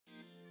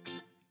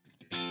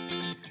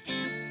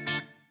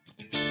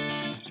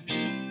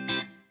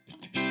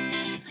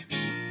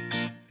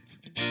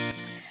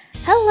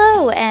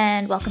Hello,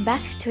 and welcome back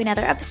to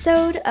another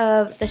episode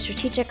of the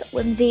Strategic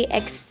Whimsy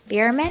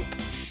Experiment.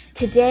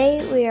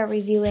 Today, we are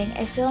reviewing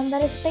a film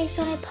that is based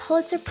on a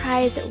Pulitzer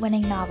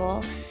Prize-winning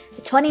novel,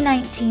 the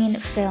 2019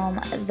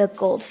 film, The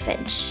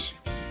Goldfinch.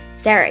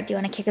 Sarah, do you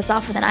want to kick us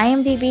off with an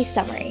IMDb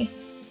summary?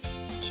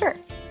 Sure.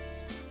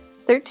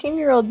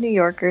 13-year-old New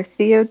Yorker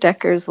Theo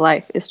Decker's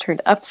life is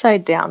turned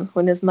upside down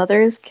when his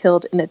mother is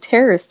killed in a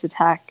terrorist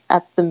attack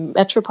at the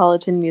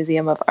Metropolitan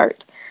Museum of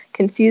Art.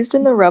 Confused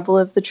in the rubble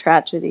of the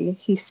tragedy,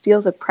 he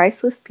steals a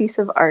priceless piece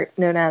of art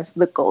known as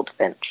the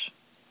Goldfinch.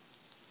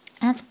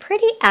 That's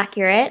pretty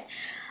accurate.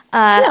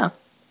 Yeah.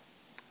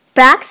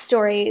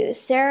 Backstory,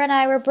 Sarah and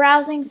I were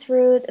browsing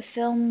through the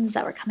films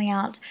that were coming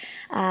out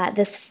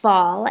this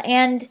fall,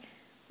 and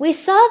we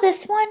saw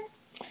this one,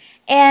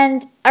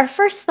 and our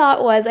first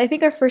thought was, I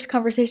think our first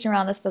conversation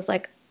around this was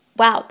like,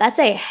 wow, that's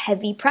a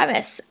heavy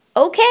premise.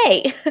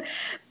 Okay.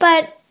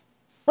 But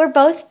we're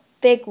both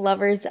big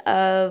lovers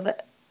of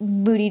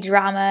moody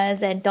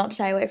dramas and don't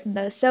shy away from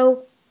those.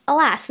 So,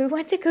 alas, we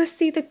went to go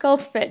see The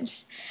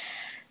Goldfinch.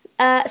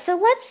 So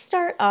let's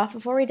start off,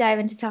 before we dive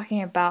into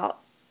talking about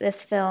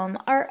this film,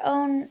 our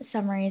own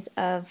summaries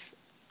of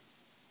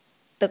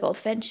The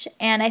Goldfinch.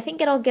 And I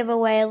think it'll give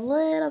away a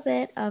little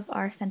bit of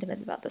our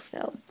sentiments about this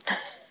film.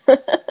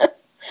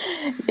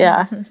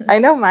 Yeah, I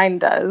know mine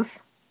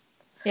does.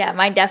 Yeah,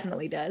 mine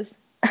definitely does.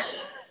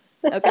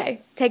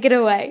 Okay, take it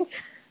away.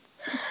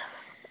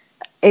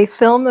 A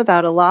film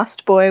about a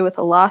lost boy with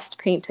a lost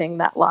painting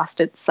that lost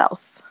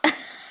itself.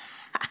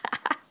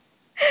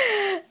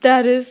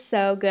 That is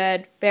so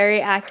good.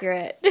 Very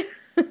accurate.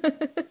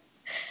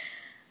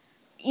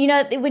 You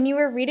know, when you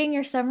were reading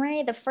your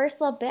summary, the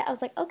first little bit, I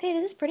was like, okay,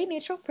 this is pretty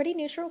neutral.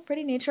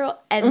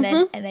 And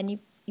then you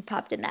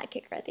popped in that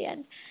kicker at the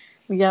end.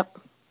 Yep.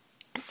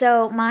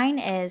 So mine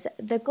is,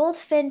 The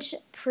Goldfinch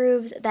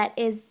proves that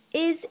is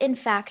in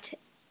fact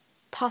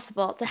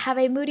possible to have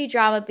a moody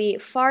drama be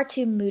far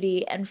too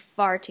moody and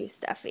far too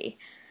stuffy.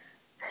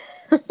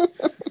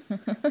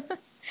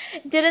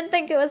 Didn't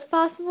think it was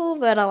possible,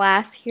 but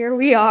alas, here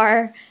we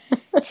are.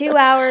 2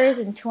 hours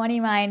and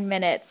 29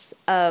 minutes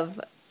of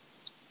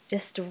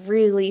just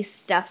really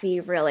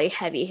stuffy, really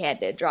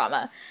heavy-handed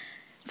drama.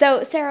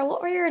 So, Sarah,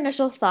 what were your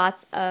initial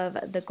thoughts of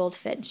The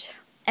Goldfinch?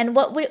 And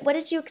what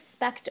did you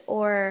expect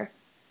or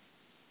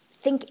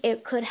think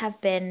it could have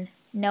been,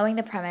 knowing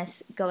the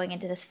premise going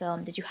into this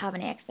film? Did you have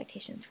any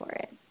expectations for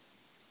it?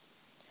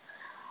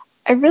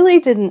 I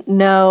really didn't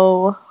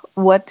know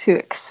what to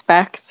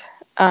expect.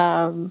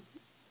 I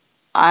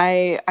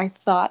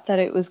thought that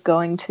it was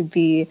going to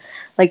be,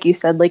 like you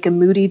said, like a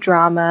moody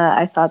drama.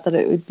 I thought that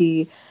it would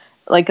be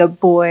like a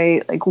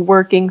boy like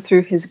working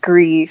through his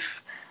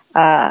grief,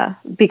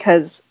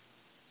 because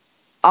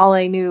all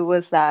I knew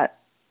was that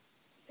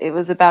it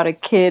was about a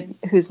kid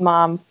whose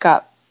mom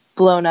got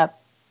blown up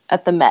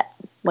at the Met.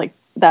 Like,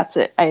 that's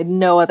it. I had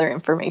no other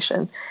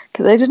information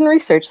because I didn't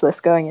research this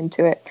going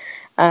into it.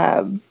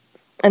 And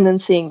then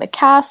seeing the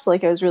cast,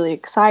 like, I was really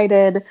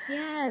excited.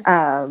 Yes.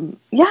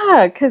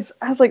 Yeah, because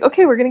I was like,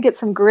 okay, we're going to get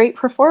some great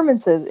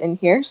performances in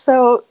here.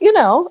 So, you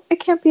know, it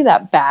can't be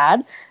that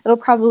bad. It'll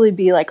probably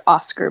be like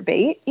Oscar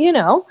bait, you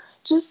know,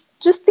 just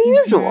the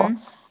usual.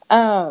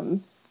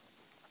 And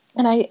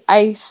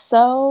I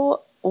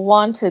so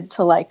wanted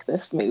to like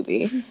this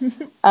movie.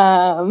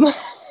 And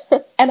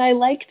I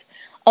liked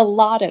a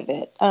lot of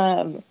it.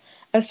 I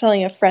was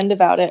telling a friend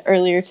about it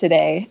earlier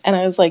today, and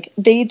I was like,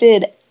 they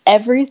did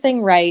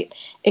everything right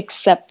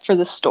except for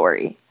the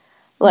story.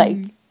 Like,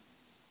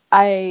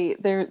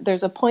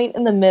 there's a point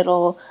in the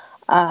middle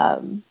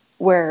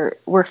where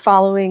we're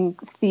following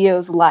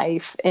Theo's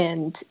life,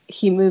 and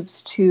he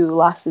moves to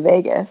Las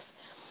Vegas.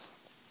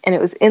 And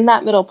it was in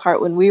that middle part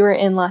when we were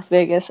in Las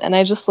Vegas, and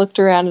I just looked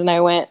around and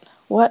I went,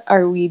 what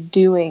are we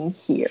doing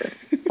here?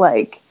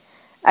 Like,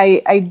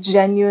 I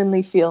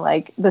genuinely feel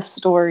like the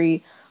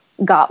story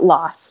got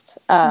lost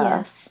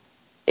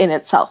in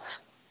itself.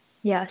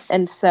 Yes.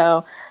 And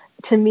so,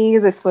 to me,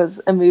 this was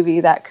a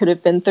movie that could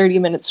have been 30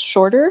 minutes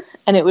shorter,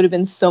 and it would have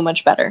been so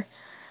much better.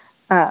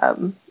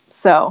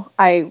 So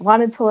I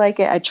wanted to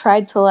like it. I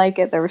tried to like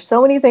it. There were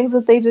so many things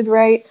that they did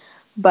right,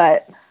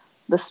 but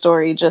the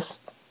story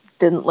just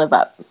didn't live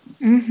up.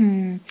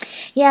 Mm-hmm.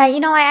 Yeah,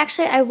 you know,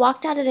 I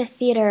walked out of the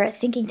theater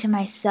thinking to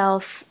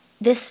myself,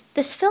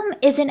 this film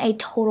isn't a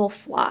total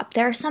flop.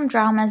 There are some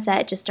dramas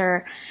that just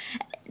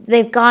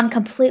they've gone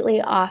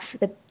completely off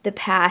the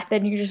path,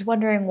 and you're just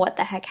wondering what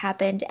the heck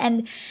happened.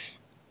 And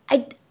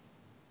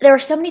there were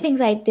so many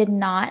things I did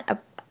not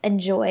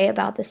enjoy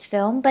about this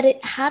film, but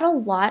it had a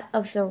lot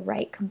of the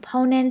right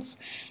components.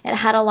 It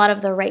had a lot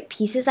of the right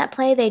pieces at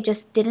play.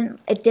 It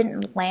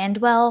didn't land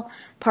well.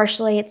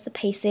 Partially it's the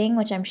pacing,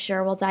 which I'm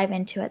sure we'll dive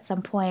into at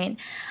some point.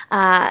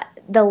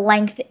 The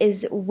length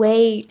is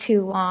way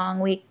too long.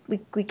 We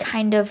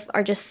kind of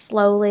are just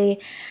slowly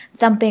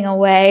thumping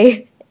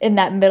away in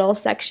that middle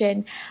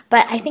section.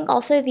 But I think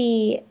also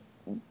the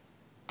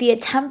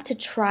attempt to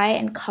try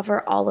and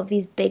cover all of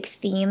these big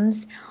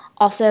themes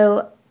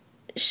also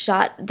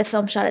the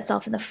film shot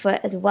itself in the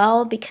foot as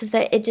well, because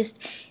it just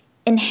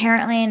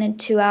inherently in a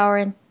 2 hour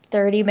and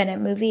 30-minute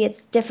movie,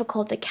 it's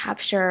difficult to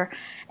capture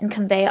and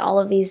convey all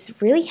of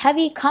these really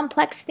heavy,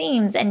 complex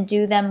themes and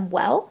do them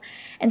well.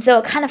 And so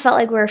it kind of felt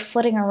like we were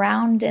flitting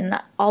around in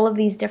all of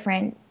these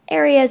different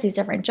areas, these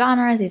different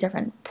genres, these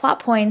different plot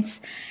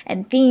points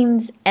and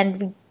themes,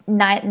 and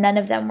none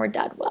of them were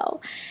done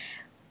well.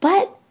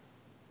 But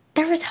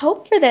there was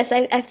hope for this.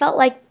 I felt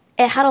like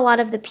it had a lot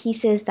of the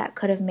pieces that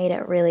could have made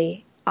it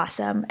really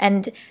awesome.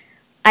 And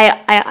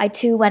I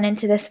too went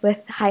into this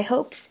with high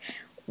hopes.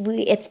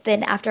 It's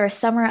been after a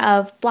summer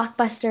of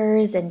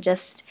blockbusters and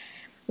just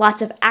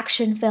lots of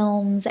action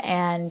films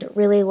and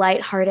really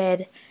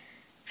lighthearted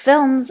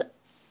films.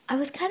 I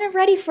was kind of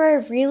ready for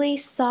a really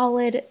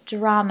solid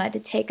drama to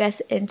take us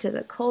into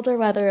the colder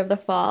weather of the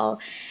fall.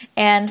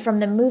 And from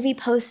the movie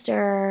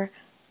poster,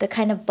 the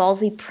kind of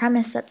ballsy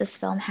premise that this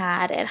film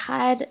had, it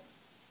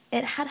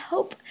had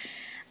hope.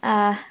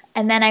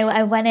 And then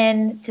I went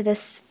into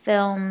this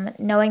film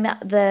knowing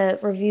that the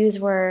reviews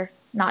were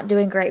not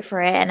doing great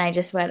for it, and I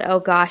just went,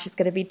 oh gosh, it's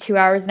going to be 2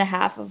 hours and a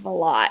half of a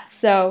lot.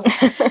 So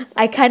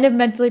I kind of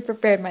mentally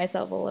prepared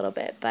myself a little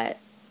bit, but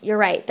you're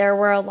right, there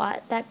were a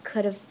lot that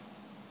could have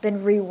been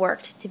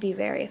reworked to be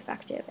very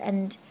effective,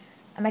 and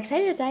I'm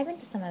excited to dive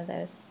into some of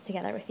those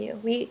together with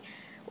you.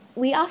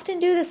 We often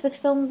do this with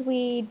films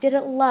we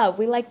didn't love.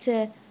 We like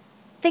to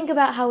think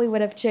about how we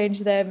would have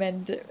changed them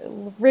and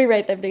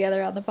rewrite them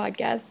together on the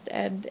podcast,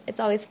 and it's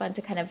always fun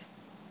to kind of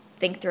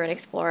think through and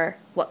explore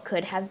what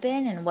could have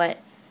been and what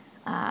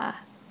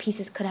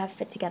pieces could have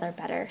fit together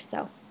better.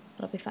 So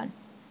it'll be fun.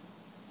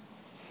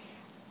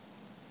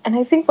 And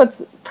I think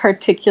what's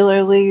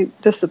particularly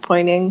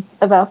disappointing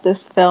about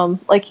this film,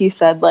 like you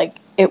said, like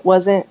it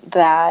wasn't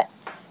that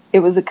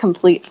it was a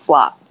complete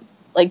flop.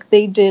 Like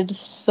they did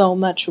so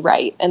much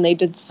right and they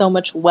did so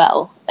much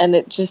well, and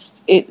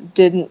it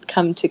didn't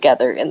come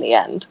together in the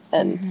end.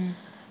 And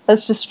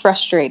that's just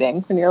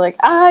frustrating when you're like,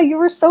 you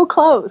were so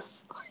close.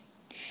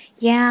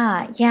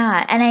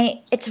 Yeah.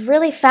 And it's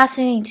really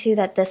fascinating too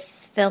that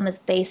this film is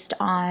based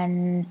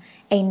on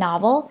a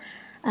novel.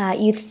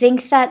 You'd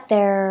think that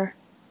that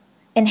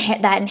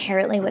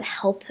inherently would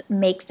help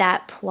make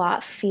that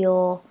plot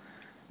feel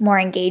more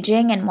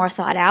engaging and more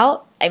thought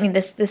out. I mean,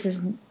 this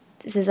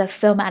is a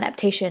film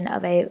adaptation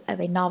of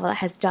a novel that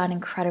has done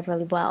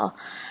incredibly well.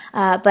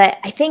 But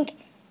I think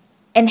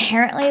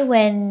inherently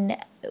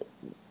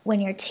when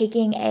you're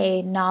taking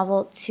a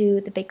novel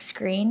to the big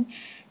screen,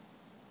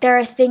 there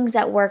are things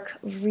that work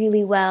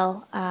really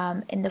well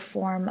in the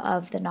form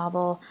of the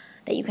novel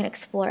that you can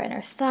explore inner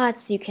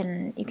thoughts. You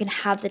can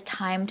have the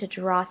time to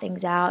draw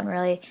things out and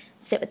really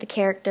sit with the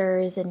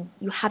characters, and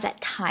you have that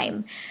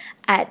time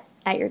at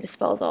your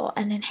disposal.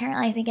 And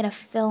inherently, I think in a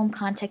film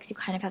context, you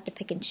kind of have to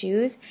pick and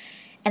choose.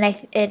 And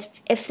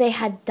if they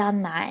had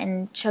done that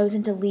and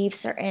chosen to leave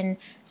certain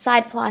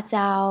side plots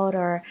out,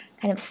 or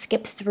kind of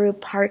skip through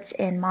parts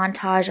in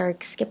montage, or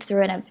skip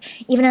through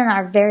even in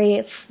our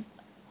very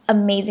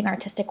amazing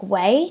artistic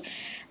way,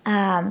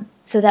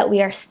 so that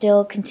we are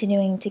still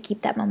continuing to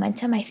keep that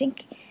momentum, I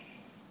think,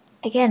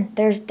 again,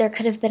 there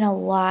could have been a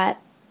lot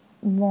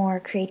more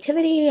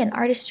creativity and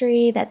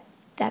artistry that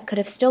could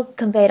have still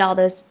conveyed all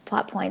those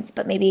plot points,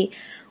 but maybe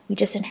we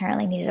just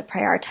inherently needed to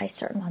prioritize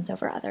certain ones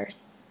over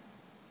others.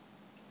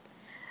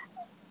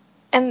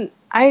 And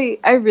I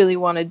really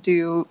want to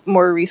do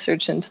more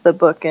research into the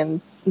book and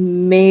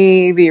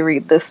maybe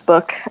read this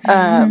book.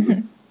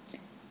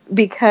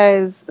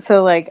 Because,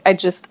 so like, I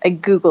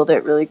Googled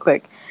it really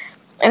quick,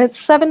 and it's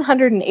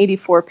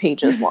 784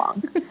 pages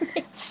long.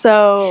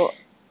 So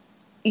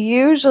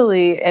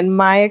usually in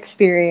my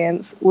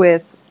experience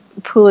with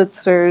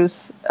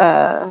Pulitzers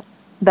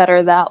that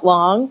are that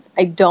long,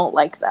 I don't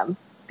like them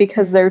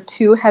because they're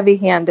too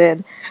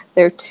heavy-handed,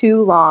 they're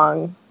too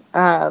long.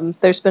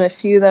 There's been a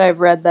few that I've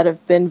read that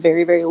have been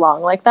very, very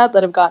long like that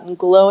have gotten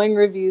glowing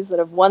reviews, that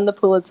have won the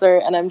Pulitzer,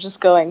 and I'm just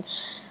going,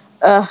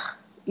 ugh,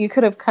 you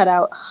could have cut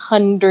out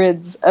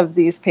hundreds of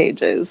these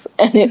pages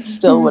and it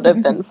still would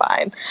have been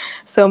fine.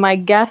 So my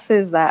guess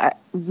is that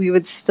we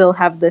would still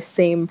have the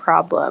same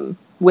problem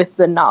with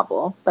the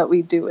novel that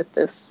we do with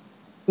this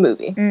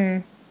movie.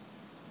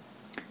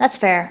 That's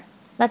fair.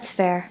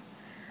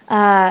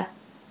 I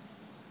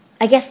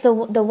guess the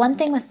one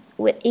thing with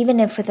even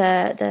if with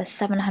the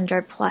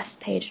 700 plus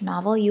page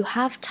novel, you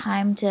have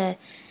time to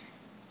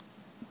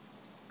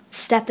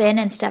step in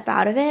and step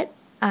out of it.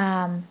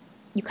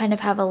 You kind of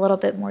have a little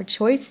bit more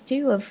choice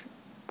too of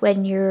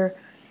when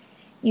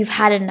you've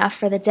had enough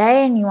for the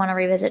day and you want to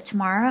revisit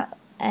tomorrow.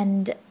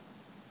 And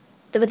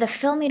with a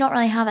film, you don't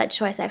really have that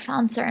choice. I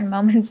found certain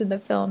moments in the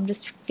film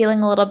just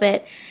feeling a little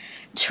bit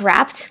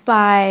trapped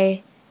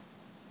by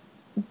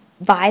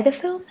the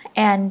film.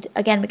 And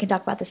again, we can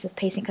talk about this with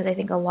pacing, because I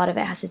think a lot of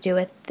it has to do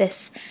with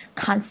this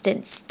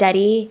constant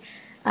steady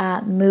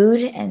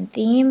mood and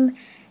theme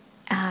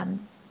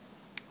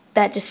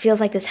that just feels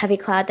like this heavy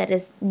cloud that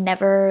is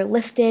never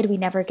lifted. We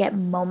never get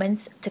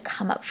moments to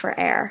come up for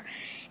air.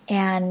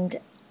 And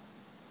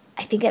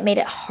I think it made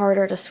it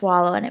harder to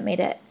swallow, and it made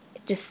it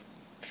just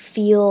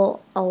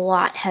feel a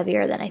lot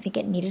heavier than I think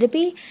it needed to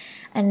be.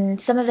 And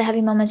some of the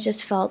heavy moments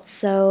just felt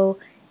so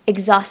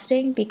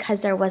exhausting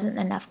because there wasn't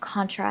enough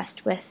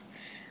contrast with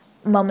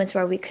moments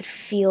where we could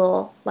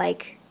feel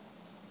like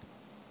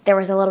there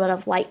was a little bit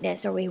of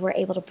lightness or we were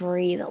able to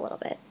breathe a little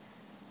bit.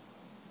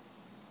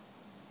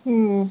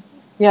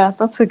 Yeah,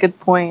 that's a good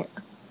point.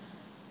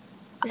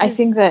 This I is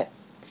think that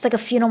It's like a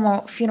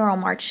funeral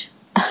march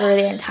through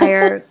the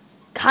entire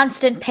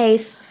constant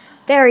pace,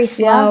 very yeah,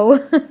 slow.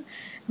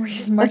 We're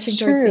just that's marching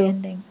towards the true.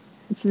 ending.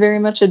 It's very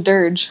much a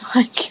dirge.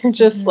 Like you're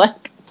just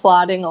like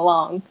plodding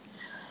along.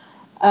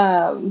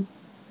 Um,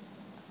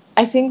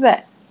 I think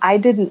that I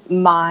didn't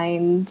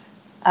mind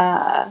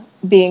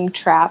being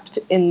trapped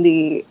in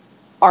the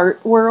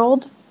art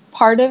world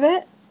part of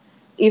it,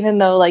 even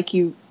though like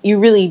you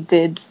really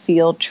did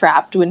feel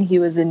trapped when he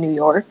was in New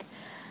York.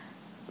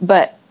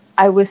 But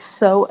I was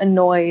so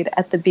annoyed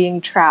at the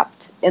being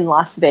trapped in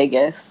Las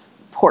Vegas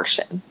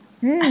portion.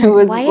 I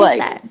was Why is like,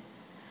 that?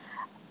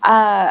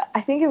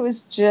 I think it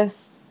was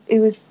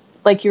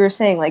like you were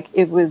saying, like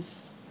it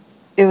was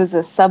a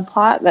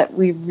subplot that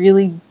we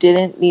really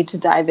didn't need to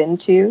dive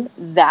into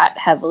that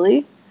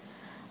heavily.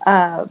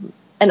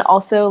 And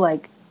also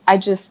like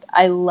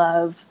I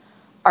love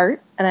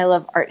art and I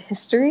love art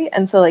history,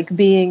 and so like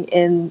being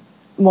in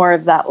more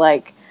of that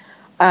like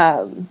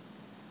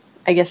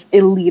I guess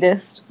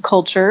elitist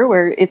culture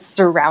where it's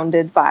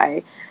surrounded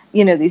by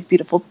these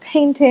beautiful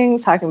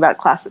paintings talking about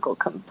classical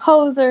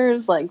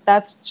composers, like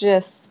that's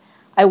just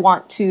I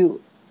want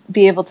to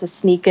be able to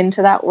sneak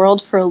into that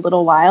world for a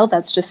little while.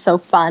 That's just so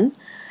fun.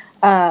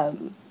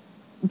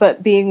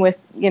 But being with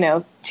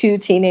two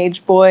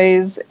teenage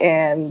boys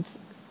and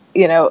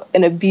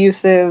an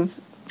abusive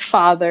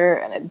father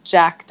and a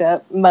jacked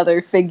up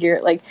mother figure,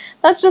 like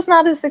that's just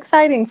not as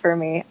exciting for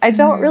me. I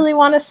don't really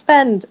want to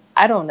spend,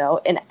 I don't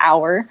know, an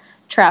hour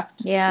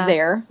trapped Yeah.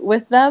 there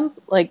with them.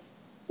 Like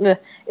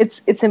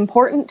it's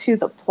important to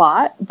the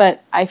plot,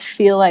 but I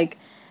feel like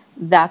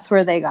that's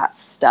where they got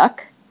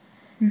stuck.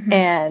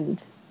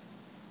 And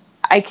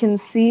I can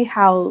see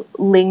how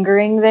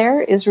lingering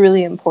there is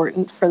really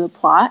important for the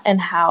plot,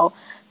 and how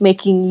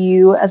making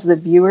you as the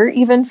viewer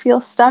even feel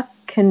stuck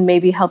can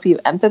maybe help you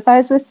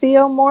empathize with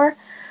Theo more.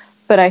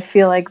 But I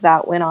feel like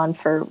that went on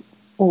for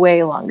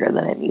way longer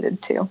than it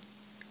needed to.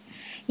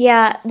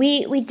 Yeah,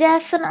 we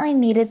definitely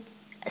needed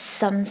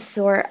some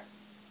sort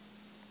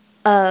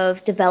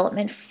of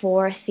development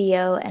for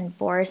Theo and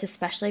Boris,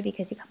 especially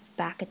because he comes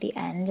back at the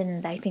end,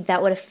 and I think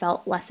that would have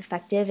felt less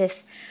effective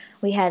if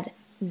we had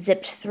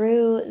zipped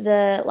through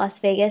the Las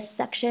Vegas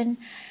section.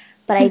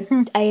 But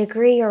I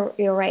agree,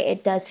 you're right.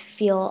 It does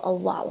feel a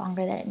lot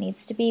longer than it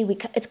needs to be.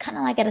 It's kind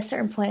of like at a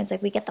certain point, it's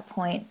like we get the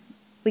point.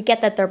 We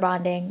get that they're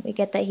bonding. We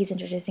get that he's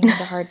introducing him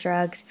to hard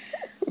drugs.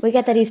 We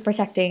get that he's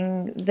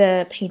protecting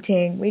the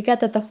painting. We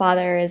get that the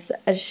father is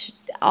a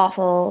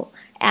awful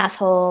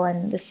asshole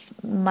and this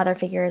mother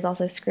figure is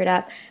also screwed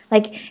up.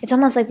 Like, it's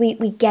almost like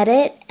we get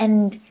it.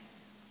 And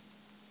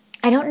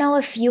I don't know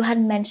if you had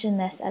mentioned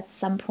this at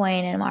some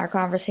point in our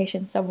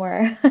conversation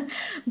somewhere,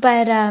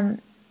 but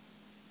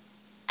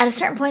at a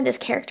certain point, this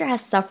character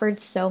has suffered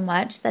so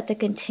much that to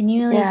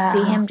continually see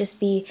Yeah. him just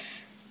be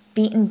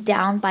beaten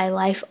down by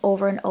life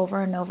over and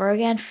over and over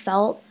again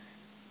felt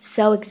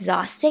so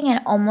exhausting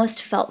and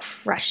almost felt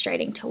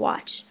frustrating to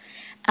watch.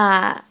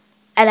 And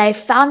I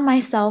found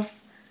myself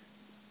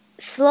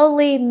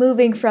slowly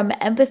moving from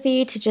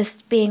empathy to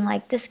just being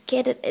like, this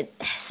kid,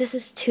 this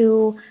is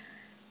too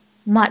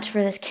much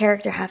for this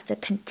character to have to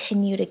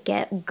continue to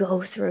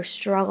go through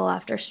struggle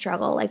after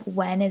struggle. Like,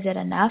 when is it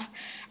enough?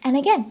 And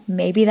again,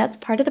 maybe that's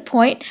part of the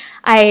point.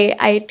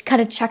 I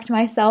kind of checked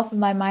myself in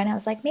my mind. I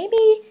was like, maybe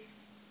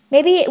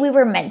we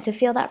were meant to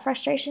feel that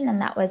frustration,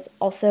 and that was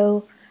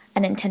also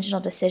an intentional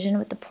decision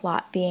with the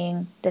plot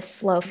being this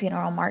slow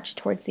funeral march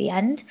towards the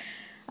end.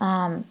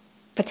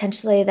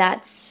 Potentially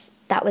that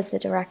was the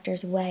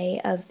director's way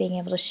of being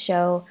able to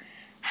show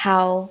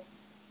how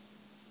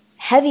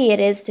heavy it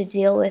is to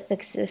deal with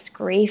this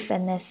grief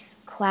and this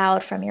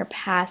cloud from your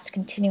past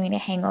continuing to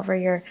hang over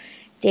your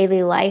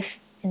daily life,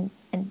 and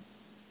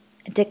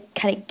to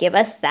kind of give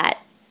us that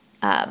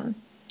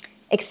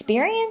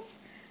experience.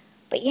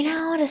 But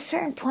at a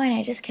certain point,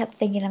 I just kept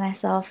thinking to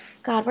myself,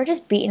 God, we're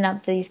just beating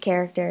up these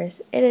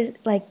characters. It is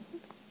like,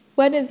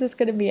 when is this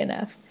going to be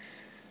enough?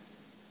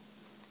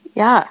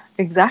 Yeah,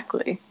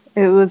 exactly.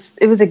 It was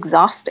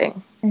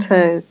exhausting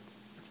to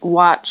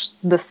watch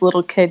this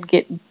little kid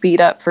get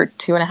beat up for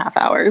 2.5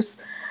 hours.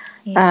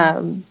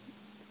 Yeah.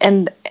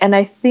 And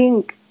I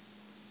think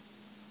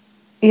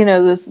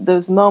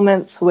those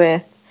moments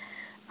with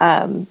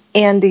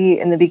Andy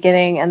in the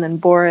beginning and then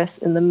Boris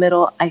in the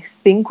middle, I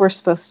think we're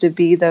supposed to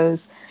be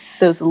those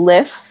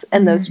lifts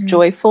and those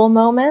joyful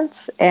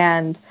moments,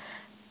 and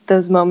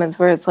those moments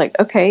where it's like,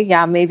 okay,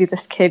 yeah, maybe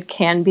this kid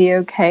can be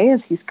okay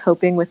as he's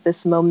coping with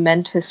this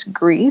momentous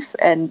grief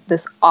and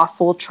this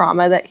awful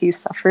trauma that he's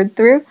suffered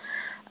through.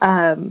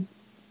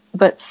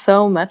 But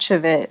so much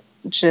of it,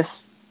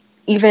 just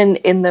even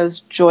in those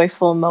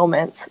joyful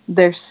moments,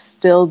 there's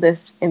still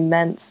this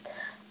immense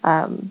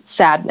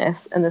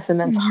sadness and this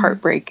immense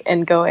heartbreak,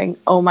 and going,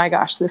 oh my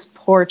gosh, this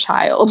poor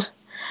child.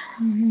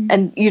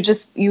 And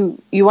you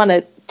want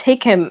to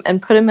take him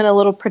and put him in a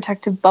little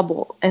protective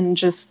bubble and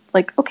just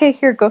like, okay,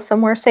 here, go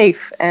somewhere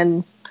safe.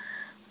 And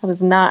that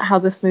is not how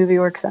this movie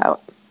works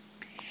out.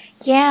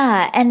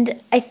 Yeah, and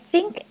I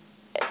think,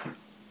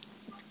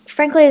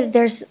 frankly,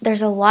 there's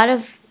a lot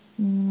of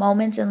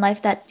moments in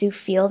life that do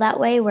feel that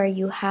way, where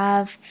you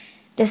have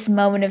this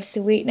moment of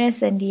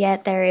sweetness, and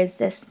yet there is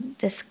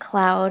this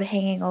cloud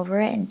hanging over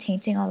it and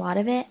tainting a lot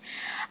of it.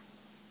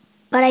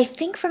 But I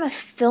think from a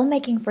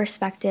filmmaking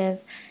perspective,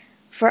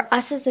 for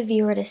us as the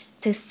viewer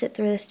to sit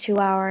through this 2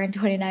 hour and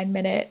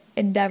 29-minute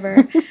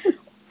endeavor,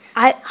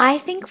 I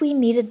think we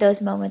needed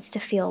those moments to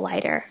feel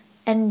lighter.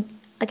 And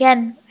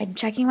again, I'm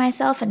checking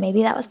myself, and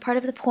maybe that was part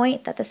of the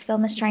point that this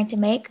film is trying to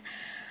make.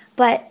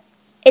 But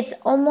it's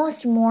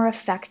almost more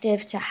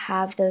effective to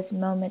have those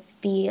moments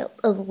be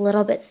a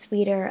little bit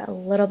sweeter, a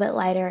little bit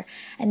lighter,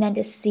 and then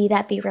to see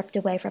that be ripped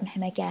away from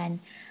him again.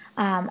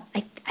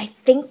 I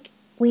think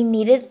we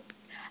needed.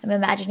 I'm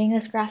imagining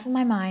this graph in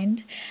my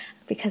mind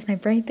because my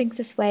brain thinks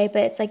this way,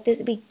 but it's like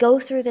this: we go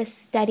through this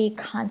steady,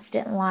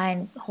 constant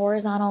line,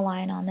 horizontal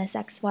line on this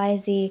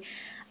XYZ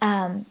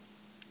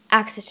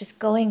axis, just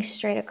going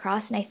straight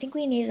across. And I think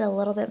we needed a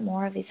little bit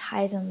more of these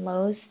highs and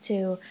lows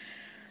to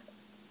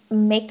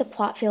make the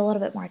plot feel a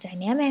little bit more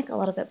dynamic, a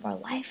little bit more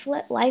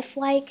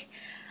lifelike,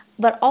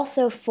 but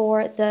also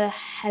for the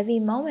heavy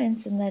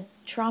moments and the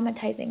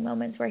traumatizing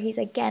moments where he's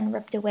again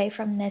ripped away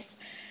from this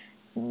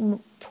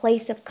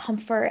place of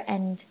comfort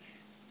and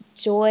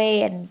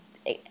joy and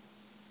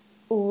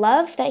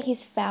love that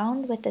he's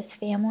found with this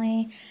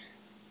family.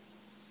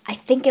 I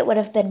think it would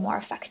have been more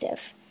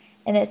effective.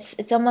 And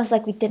it's almost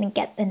like we didn't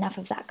get enough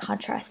of that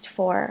contrast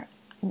for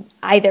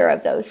either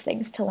of those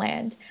things to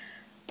land.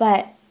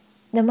 But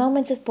the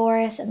moments with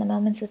Boris and the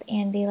moments with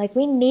Andy, like,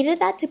 we needed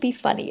that to be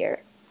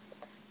funnier.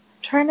 I'm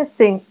trying to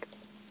think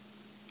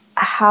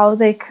how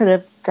they could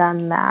have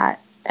done that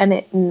and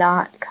it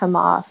not come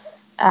off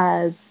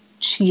as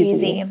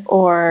cheesy.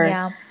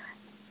 Or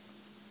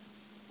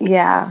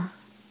yeah.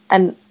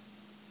 And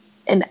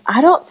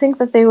I don't think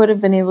that they would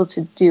have been able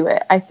to do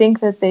it. I think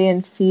that they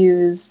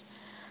infused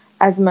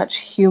as much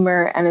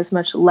humor and as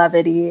much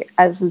levity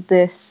as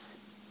this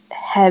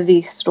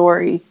heavy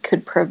story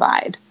could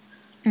provide.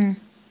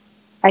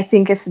 I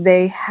think if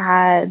they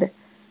had,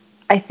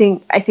 I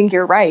think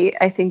you're right.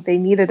 I think they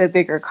needed a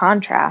bigger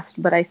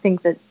contrast, but I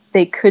think that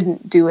they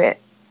couldn't do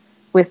it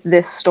with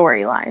this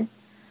storyline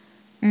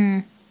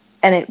and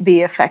it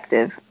be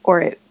effective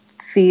or it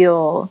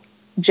feel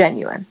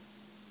genuine.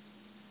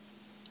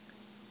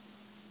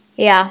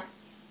 Yeah.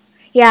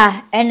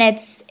 And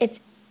it's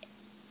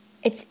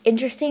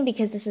interesting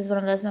because this is one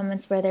of those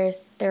moments where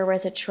there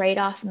was a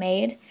trade-off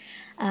made,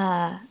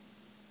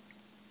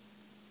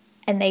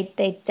 and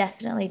they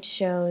definitely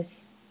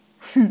chose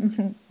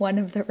one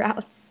of the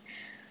routes.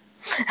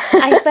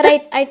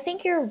 I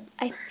think you're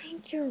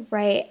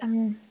right.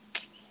 I'm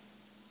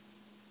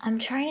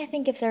trying to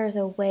think if there's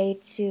a way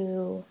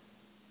to,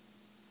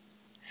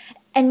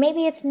 and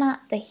maybe it's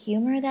not the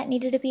humor that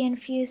needed to be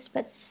infused,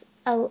 but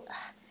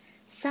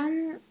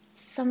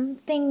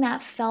something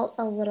that felt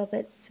a little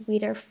bit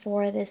sweeter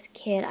for this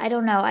kid. I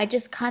don't know. I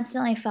just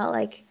constantly felt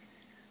like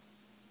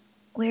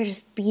we're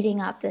just beating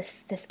up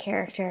this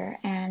character,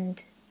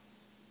 and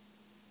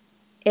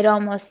it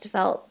almost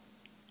felt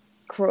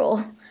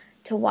cruel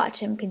to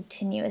watch him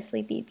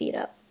continuously be beat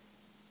up.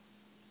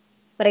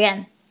 But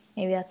again,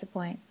 maybe that's the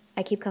point.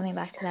 I keep coming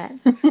back to that.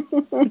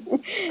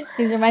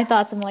 These are my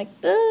thoughts. I'm like,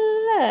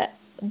 ugh.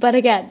 But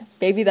again,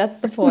 maybe that's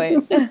the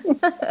point.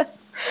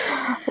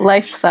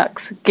 Life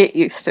sucks. Get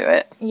used to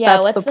it. Yeah,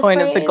 that's what's the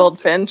point phrase? Of the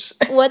Goldfinch.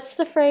 What's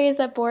the phrase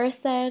that Boris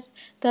said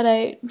that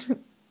I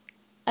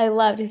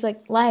loved? He's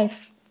like,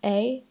 life,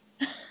 eh?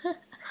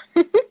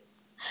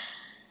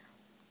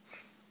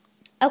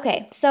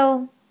 Okay,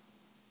 so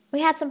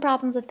we had some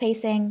problems with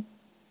pacing,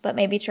 but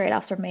maybe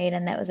trade-offs were made,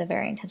 and that was a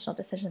very intentional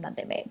decision that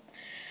they made.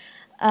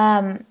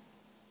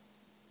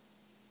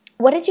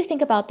 What did you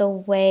think about the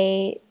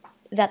way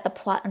that the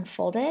plot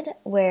unfolded,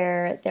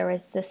 where there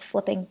was this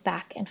flipping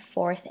back and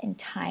forth in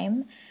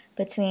time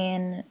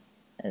between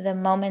the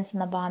moments in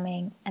the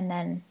bombing and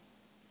then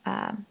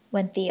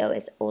when Theo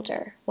is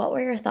older? What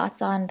were your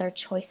thoughts on their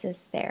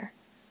choices there?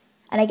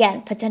 And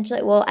again,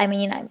 potentially, well, I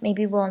mean,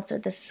 maybe we'll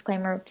insert this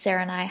disclaimer.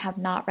 Sarah and I have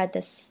not read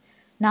this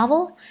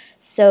novel,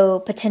 so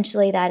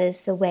potentially that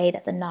is the way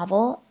that the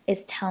novel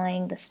is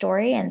telling the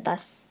story, and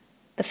thus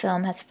the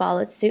film has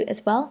followed suit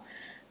as well.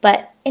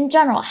 But in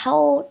general,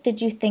 how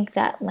did you think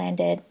that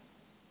landed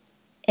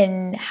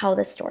in how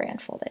the story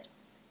unfolded?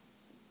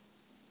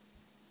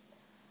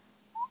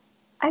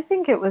 I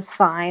think it was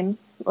fine.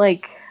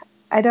 Like,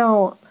 I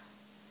don't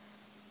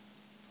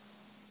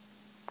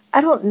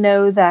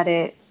know that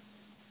it,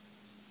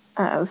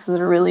 this is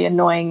a really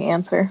annoying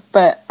answer,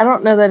 but I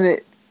don't know that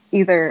it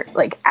either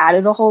like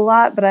added a whole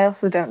lot, but I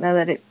also don't know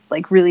that it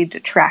like really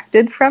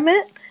detracted from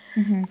it.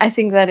 Mm-hmm. I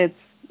think that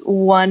it's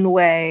one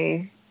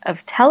way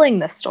of telling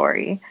the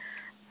story.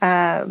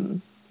 I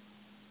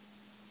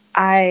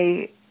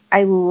like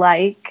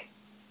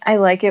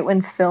it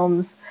when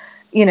films,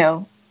 you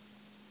know,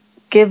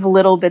 give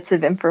little bits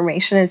of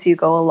information as you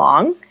go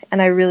along.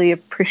 And I really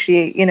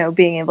appreciate,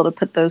 being able to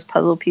put those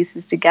puzzle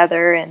pieces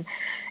together. And,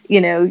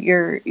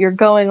 you're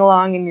going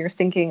along and you're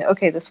thinking,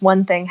 okay, this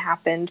one thing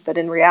happened, but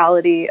in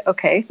reality,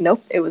 okay,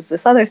 nope, it was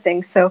this other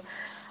thing. So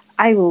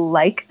I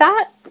like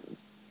that,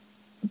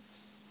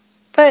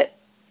 but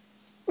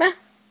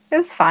it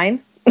was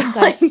fine. Okay.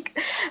 Like,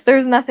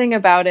 there's nothing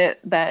about it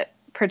that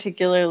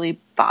particularly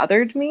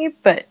bothered me,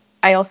 but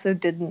I also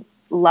didn't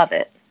love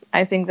it.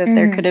 I think that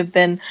there could have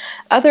been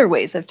other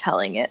ways of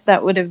telling it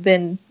that would have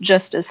been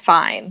just as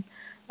fine.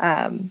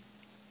 Yeah,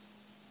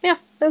 it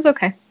was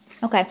okay.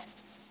 Okay.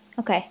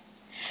 Okay.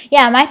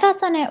 Yeah, my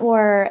thoughts on it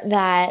were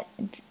that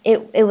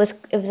it was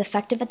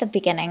effective at the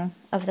beginning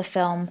of the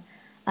film.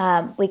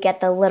 We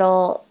get the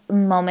little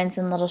moments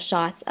and little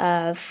shots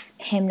of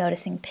him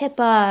noticing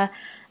Pippa,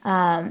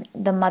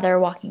 the mother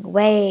walking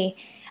away.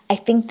 I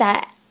think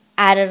that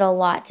added a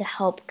lot to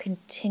help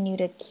continue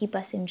to keep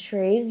us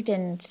intrigued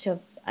and to,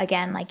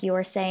 again, like you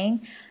were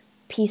saying,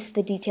 piece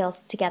the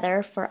details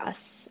together for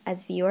us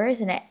as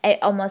viewers. And it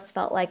almost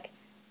felt like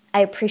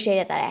I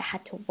appreciated that I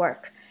had to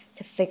work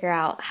to figure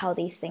out how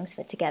these things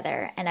fit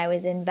together. And I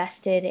was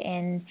invested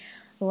in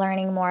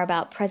learning more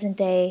about present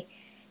day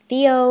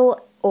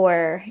Theo,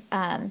 or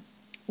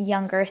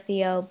younger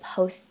Theo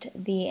post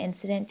the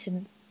incident,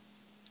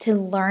 to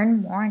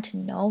learn more and to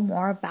know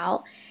more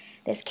about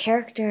this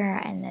character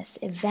and this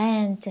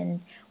event.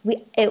 And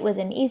it was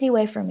an easy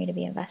way for me to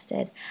be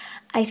invested.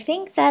 I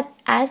think that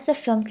as the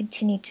film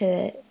continued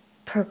to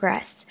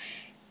progress,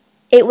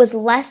 it was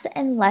less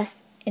and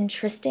less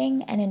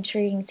interesting and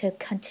intriguing to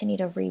continue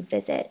to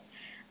revisit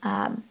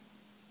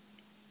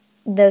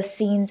those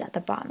scenes at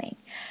the bombing.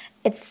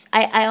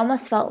 I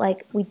almost felt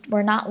like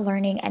we're not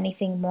learning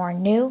anything more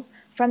new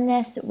from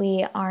this.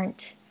 We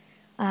aren't,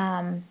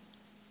 nothing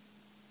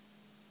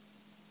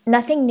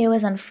new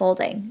is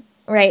unfolding,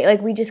 right?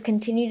 Like, we just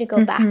continue to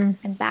go back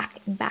and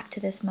back and back to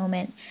this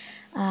moment.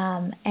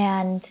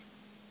 And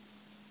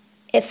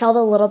it felt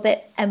a little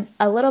bit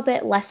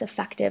less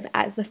effective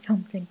as the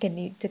film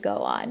continued to go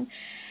on.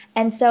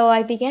 And so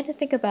I began to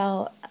think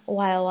about,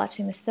 while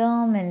watching this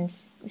film and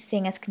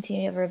seeing us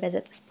continue to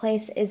revisit this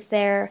place, is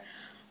there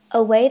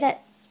a way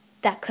that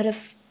could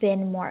have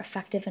been more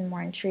effective and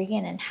more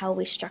intriguing in how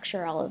we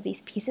structure all of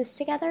these pieces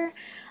together?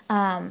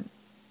 I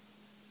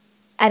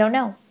don't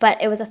know,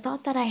 but it was a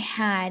thought that I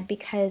had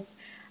because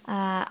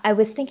I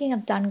was thinking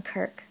of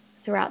Dunkirk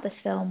throughout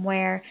this film,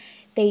 where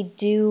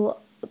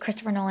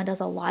Christopher Nolan does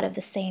a lot of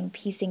the same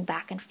piecing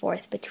back and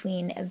forth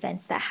between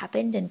events that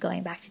happened and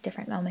going back to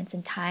different moments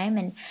in time.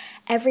 And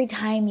every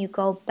time you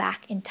go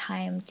back in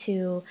time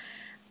to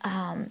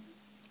a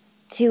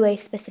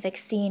specific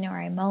scene or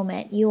a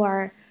moment,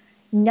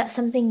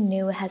 something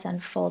new has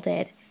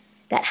unfolded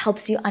that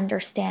helps you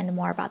understand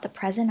more about the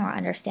present, or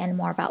understand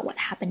more about what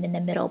happened in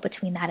the middle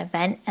between that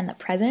event and the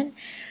present.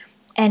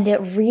 And it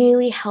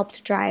really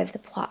helped drive the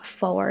plot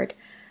forward.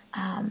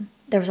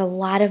 There was a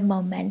lot of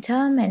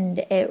momentum, and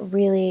it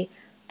really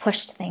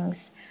pushed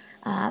things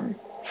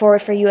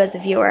forward for you as a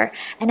viewer.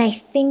 And I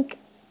think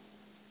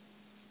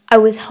I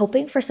was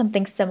hoping for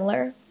something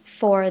similar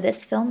for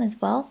this film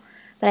as well,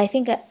 but I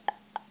think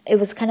it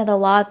was kind of the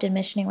law of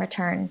diminishing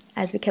return.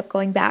 As we kept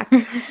going back,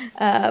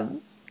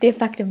 the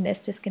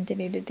effectiveness just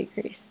continued to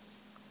decrease.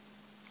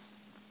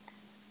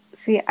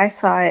 See, I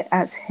saw it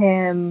as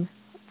him,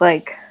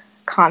 like,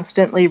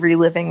 constantly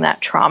reliving that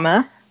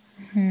trauma.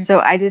 So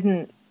I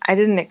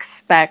didn't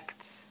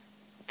expect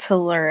to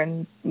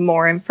learn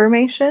more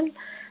information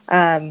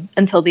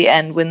until the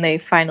end, when they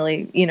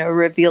finally,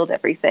 revealed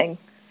everything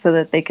so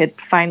that they could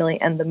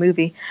finally end the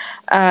movie.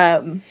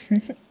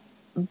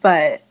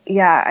 But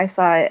yeah, I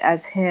saw it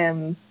as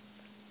him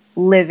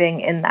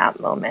living in that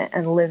moment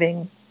and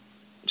living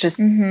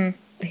just,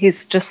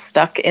 he's just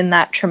stuck in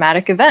that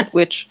traumatic event,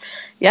 which,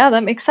 yeah,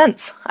 that makes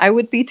sense. I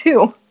would be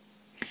too.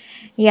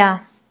 Yeah.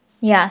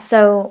 Yeah.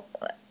 So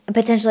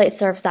potentially it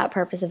serves that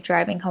purpose of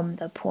driving home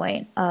the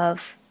point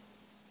of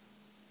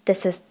that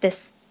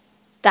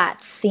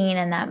scene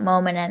and that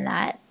moment and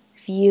that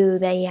view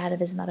that he had of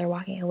his mother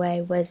walking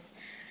away was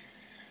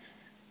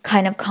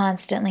kind of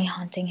constantly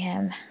haunting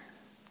him.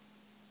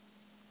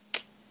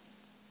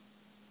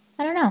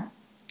 I don't know.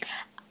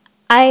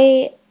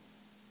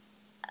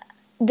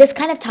 This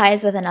kind of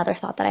ties with another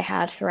thought that I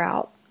had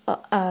throughout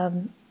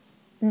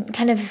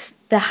kind of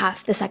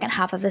the second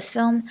half of this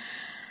film.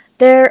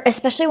 There,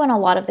 especially when a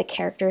lot of the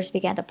characters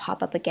began to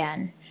pop up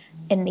again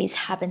in these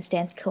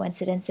happenstance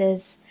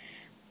coincidences,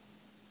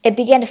 it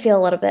began to feel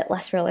a little bit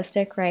less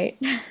realistic, right?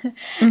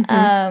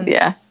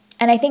 Yeah.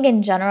 And I think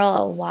in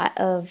general, a lot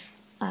of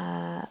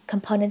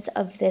components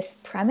of this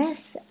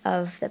premise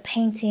of the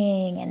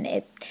painting and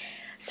it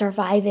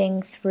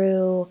surviving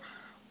through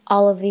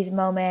all of these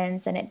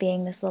moments and it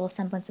being this little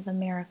semblance of a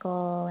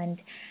miracle,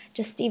 and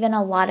just even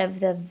a lot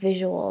of the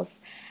visuals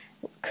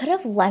could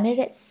have lended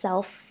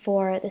itself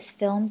for this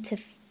film to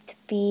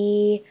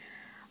be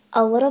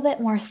a little bit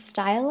more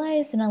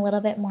stylized and a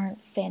little bit more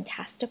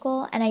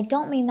fantastical. And I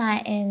don't mean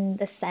that in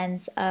the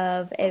sense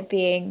of it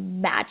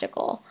being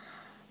magical,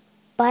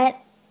 but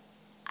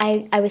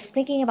I was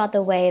thinking about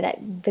the way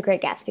that The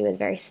Great Gatsby was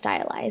very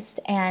stylized,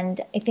 and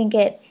I think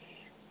it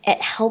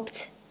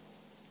helped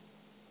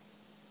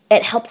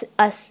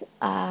us,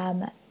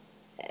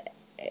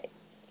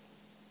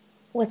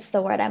 what's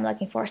the word I'm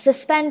looking for?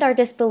 Suspend our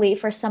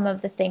disbelief for some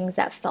of the things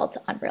that felt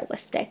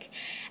unrealistic.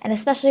 And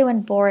especially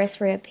when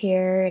Boris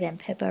reappeared and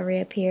Pippa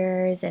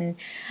reappears, and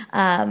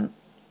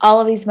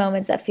all of these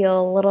moments that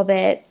feel a little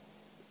bit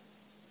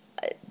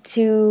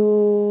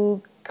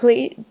too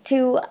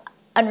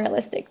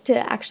unrealistic to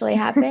actually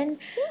happen.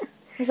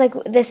 It's like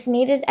this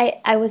needed.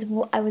 I was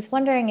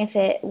wondering if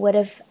it would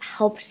have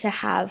helped to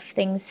have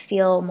things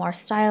feel more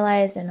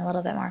stylized and a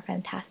little bit more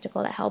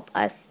fantastical to help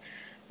us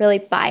really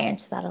buy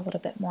into that a little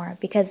bit more,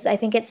 because I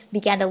think it's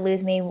began to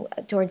lose me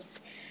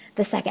towards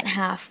the second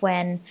half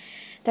when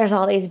there's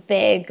all these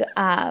big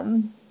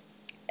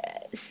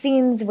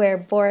scenes where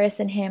Boris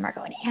and him are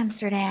going to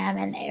Amsterdam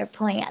and they're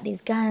pulling out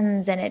these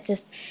guns, and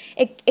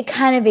it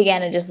kind of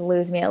began to just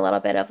lose me a little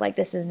bit of like,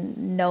 this is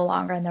no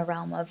longer in the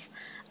realm of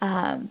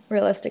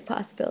realistic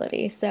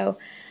possibility. So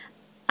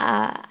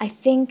I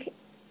think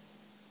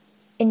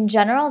in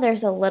general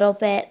there's a little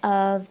bit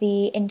of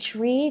the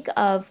intrigue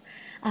of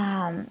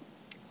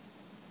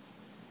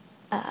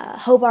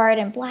Hobart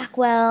and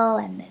Blackwell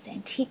and this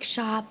antique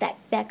shop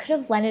that could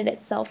have lended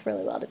itself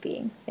really well to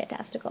being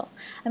fantastical.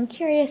 I'm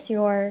curious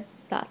your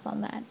thoughts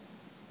on that.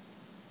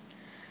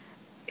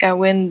 Yeah,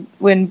 when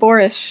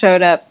Boris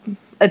showed up,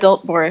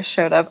 adult Boris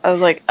showed up, I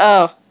was like,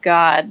 oh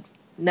God,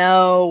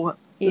 no.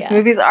 This Yeah.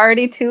 movie's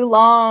already too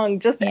long.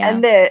 Just Yeah.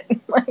 end it.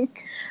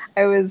 Like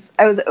I was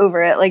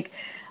over it. Like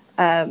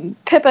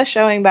Pippa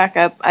showing back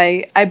up,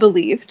 I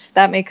believed.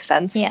 That makes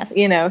sense. Yes.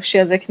 She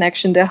has a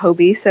connection to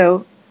Hobie,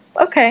 so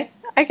okay,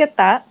 I get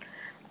that.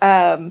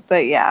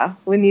 But yeah,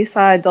 when you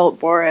saw adult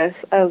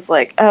Boris, I was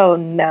like, oh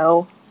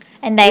no,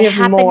 And they we have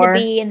happen to more.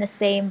 be in the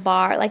same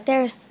bar. Like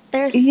there's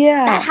that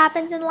Yeah.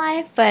 happens in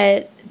life,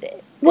 but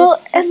Well,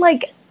 this and like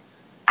just,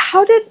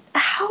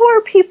 how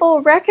are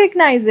people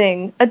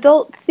recognizing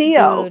adult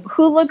Theo dude.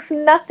 who looks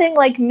nothing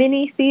like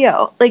mini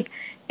Theo? Like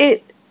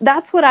it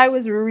that's what I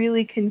was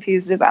really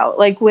confused about.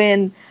 Like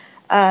when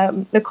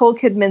Nicole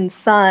Kidman's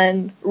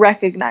son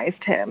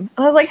recognized him.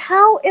 I was like,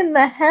 how in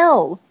the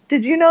hell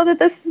did you know that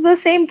this is the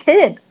same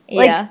kid?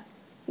 Like, Yeah.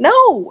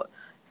 no.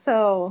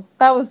 So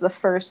that was the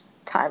first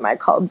time I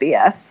called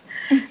BS.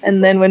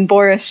 And then when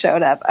Boris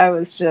showed up, I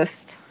was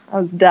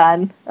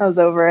done. I was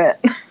over it.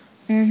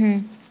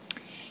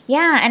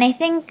 Yeah, and I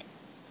think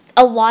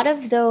a lot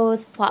of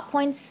those plot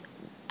points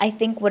I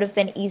think would have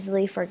been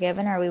easily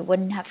forgiven, or we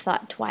wouldn't have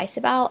thought twice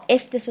about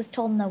if this was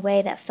told in a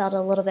way that felt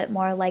a little bit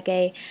more like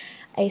a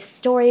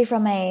story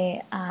from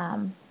a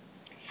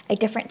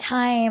different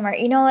time, or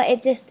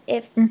it just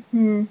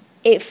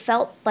it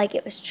felt like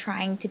it was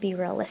trying to be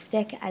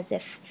realistic, as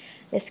if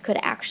this could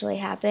actually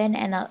happen,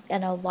 and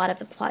a lot of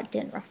the plot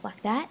didn't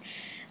reflect that.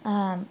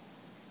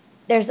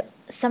 There's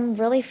some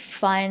really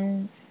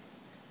fun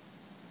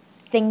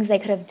things they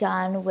could have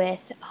done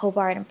with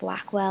Hobart and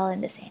Blackwell in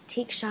this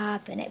antique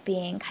shop, and it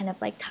being kind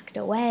of like tucked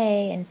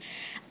away. And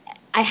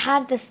I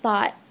had this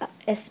thought,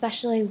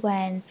 especially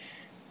when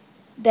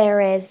there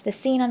is the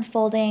scene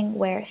unfolding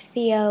where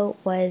Theo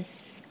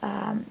was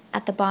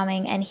at the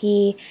bombing, and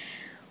he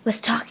was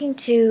talking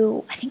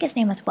to, I think his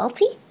name was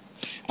Welty,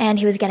 and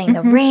he was getting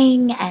the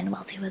ring, and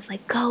Welty was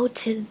like, go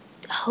to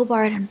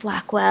Hobart and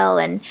Blackwell,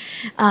 and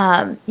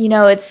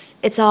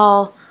it's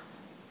all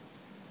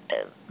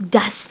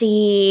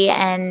dusty,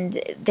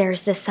 and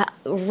there's this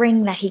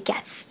ring that he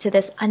gets to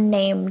this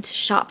unnamed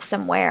shop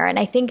somewhere, and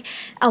I think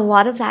a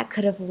lot of that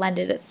could have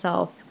lended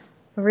itself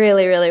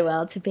really, really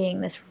well to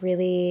being this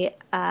really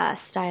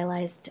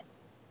stylized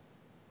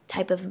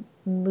type of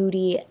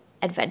moody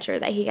adventure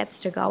that he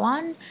gets to go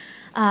on,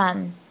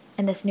 and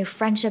this new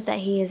friendship that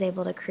he is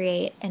able to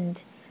create.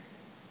 And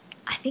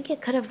I think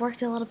it could have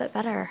worked a little bit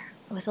better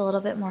with a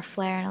little bit more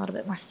flair and a little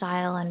bit more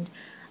style,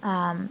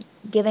 and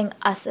giving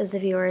us as the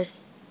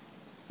viewers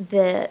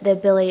the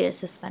ability to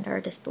suspend our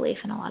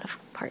disbelief in a lot of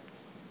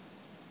parts.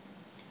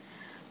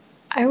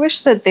 I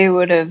wish that they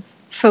would have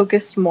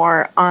focused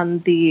more on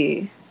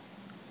the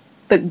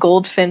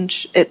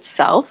Goldfinch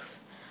itself,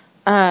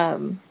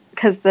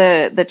 because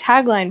the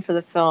tagline for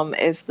the film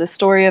is the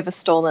story of a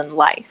stolen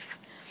life,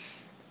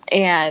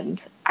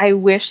 and I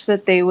wish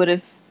that they would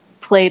have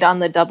played on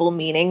the double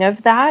meaning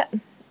of that,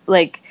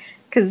 like,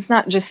 because it's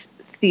not just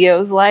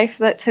Theo's life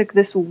that took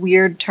this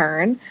weird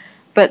turn,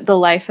 but the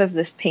life of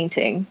this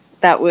painting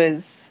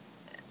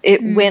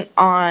it went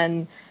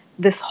on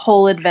this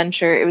whole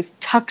adventure. It was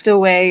tucked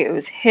away. It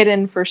was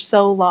hidden for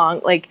so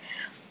long. Like,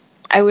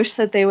 I wish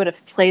that they would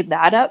have played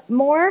that up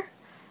more.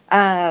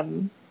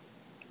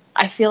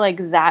 I feel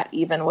like that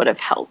even would have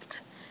helped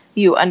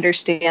you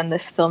understand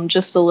this film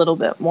just a little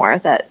bit more,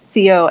 that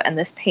Theo and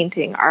this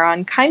painting are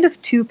on kind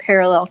of two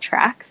parallel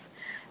tracks.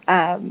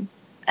 And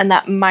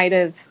that might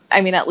have,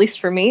 I mean, at least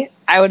for me,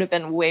 I would have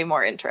been way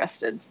more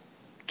interested.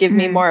 Give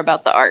me more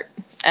about the art,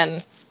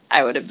 and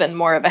I would have been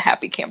more of a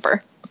happy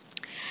camper.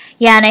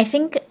 Yeah, and I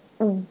think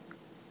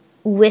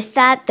with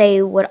that,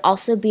 they would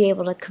also be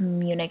able to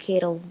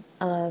communicate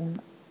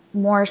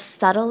more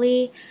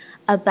subtly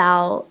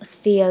about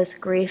Theo's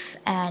grief.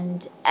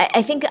 And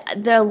I think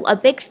a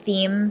big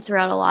theme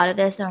throughout a lot of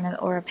this,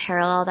 or a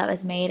parallel that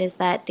was made, is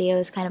that Theo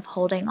is kind of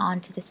holding on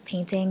to this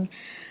painting,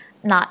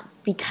 not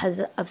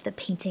because of the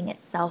painting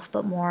itself,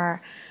 but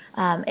more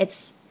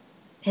it's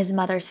his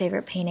mother's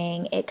favorite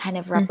painting. It kind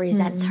of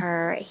represents Mm-hmm.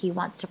 her. He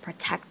wants to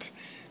protect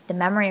the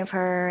memory of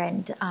her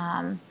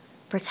and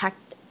protect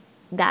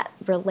that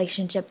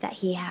relationship that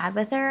he had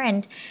with her.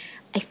 And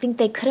I think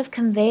they could have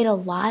conveyed a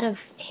lot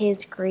of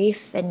his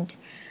grief and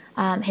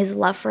his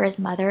love for his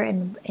mother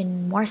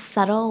in more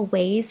subtle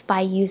ways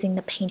by using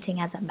the painting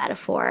as a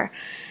metaphor.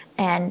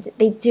 And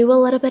they do a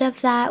little bit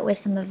of that with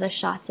some of the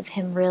shots of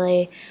him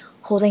really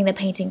holding the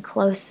painting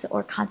close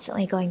or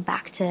constantly going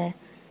back to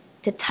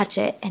touch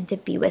it and to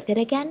be with it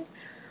again.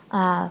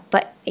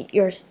 But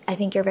I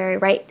think you're very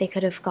right. They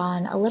could have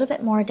gone a little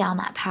bit more down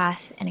that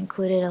path and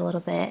included a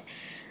little bit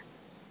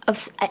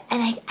of.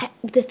 And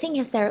the thing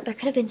is, there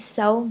could have been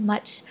so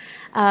much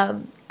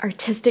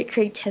artistic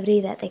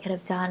creativity that they could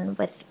have done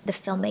with the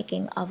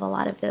filmmaking of a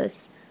lot of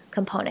those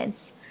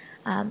components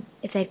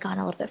if they'd gone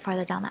a little bit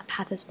farther down that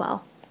path as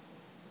well.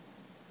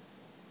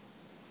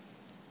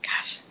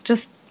 Gosh,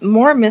 just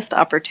more missed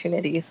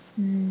opportunities.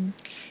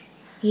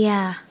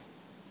 Yeah.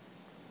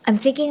 I'm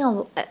thinking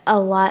a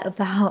lot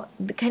about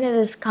kind of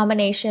this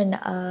combination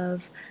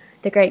of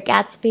The Great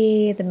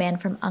Gatsby, The Man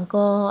from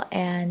U.N.C.L.E.,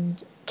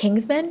 and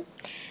Kingsman,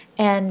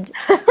 and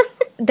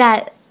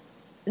that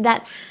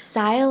that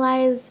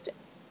stylized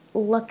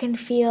look and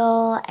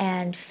feel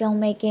and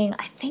filmmaking.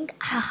 I think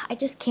I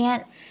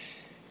can't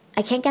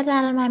get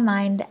that out of my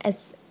mind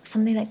as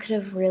something that could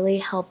have really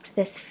helped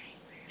this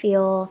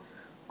feel,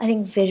 I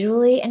think,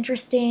 visually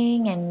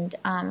interesting and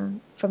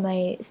from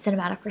a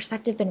cinematic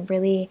perspective, been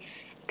really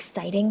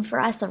exciting for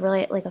us, a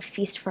really like a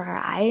feast for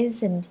our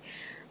eyes. And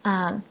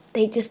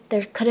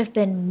there could have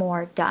been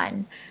more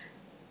done,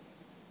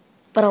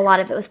 but a lot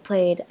of it was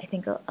played, I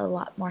think, a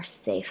lot more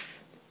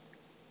safe.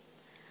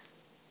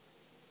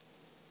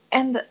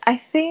 And I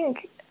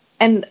think,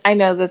 and I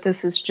know that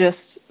this is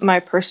just my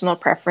personal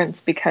preference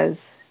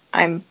because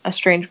I'm a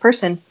strange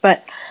person,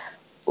 but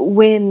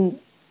when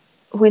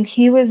when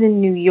he was in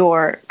New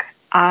York,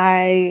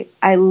 I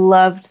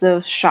loved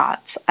those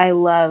shots. I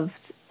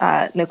loved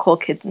Nicole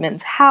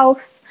Kidman's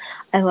house.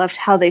 I loved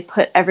how they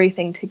put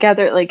everything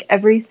together. Like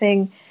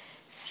everything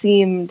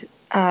seemed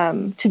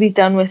to be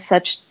done with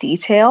such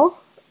detail.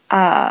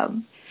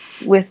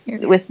 With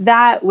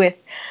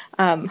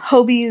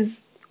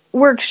Hobie's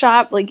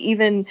workshop, like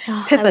even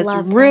Oh, I Pippa's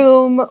loved it.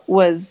 room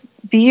was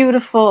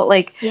beautiful.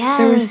 Like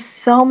there was Yes.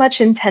 so much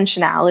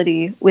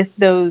intentionality with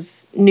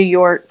those New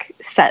York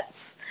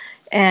sets,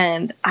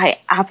 and I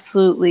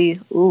absolutely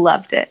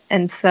loved it.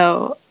 And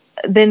so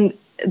then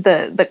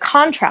the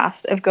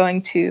contrast of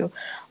going to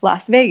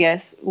Las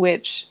Vegas,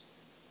 which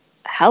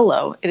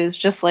hello, it is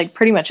just like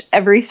pretty much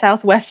every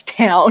Southwest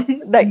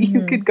town that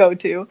you could go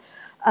to.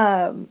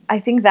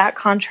 I think that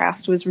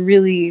contrast was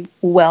really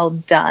well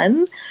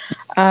done.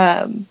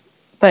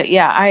 But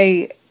yeah,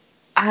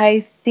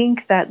 I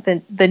think that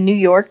the New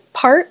York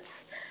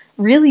parts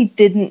really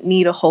didn't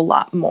need a whole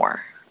lot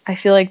more. I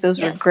feel like those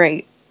were Yes.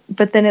 great,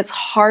 but then it's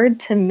hard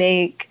to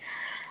make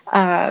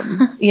the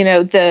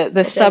The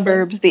desert.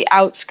 suburbs, the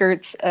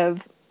outskirts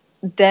of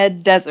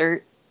dead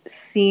desert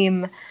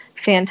seem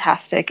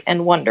fantastic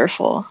and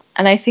wonderful.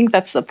 And I think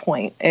that's the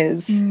point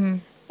is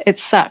it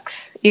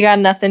sucks. You got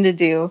nothing to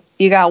do.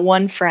 You got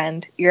one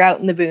friend. You're out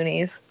in the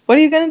boonies. What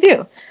are you going to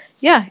do?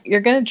 Yeah,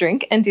 you're going to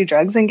drink and do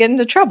drugs and get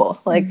into trouble.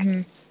 Like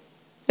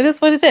it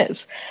is what it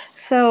is.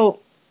 So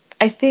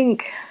I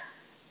think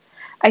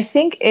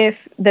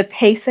if the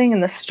pacing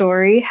and the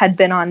story had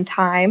been on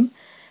time,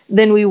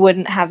 then we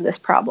wouldn't have this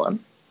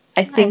problem.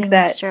 I I think think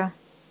that's that true.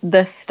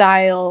 the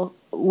style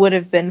would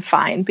have been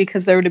fine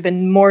because there would have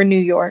been more New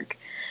York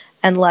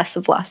and less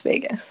of Las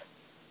Vegas.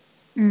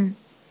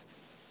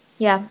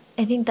 Yeah,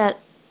 I think that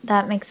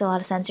makes a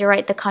lot of sense. You're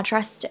right. The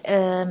contrast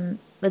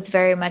was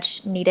very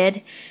much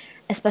needed,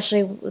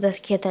 especially with this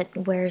kid that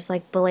wears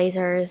like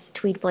blazers,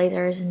 tweed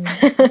blazers, and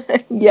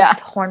Yeah.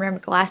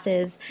 horn-rimmed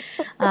glasses,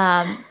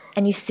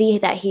 and you see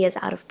that he is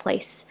out of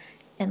place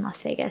in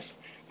Las Vegas,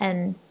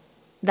 and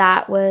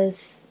that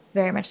was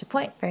very much the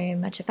point, very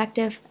much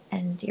effective.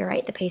 And you're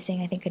right. The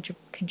pacing, I think,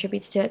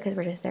 contributes to it because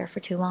we're just there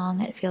for too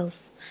long. It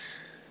feels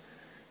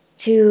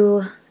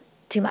too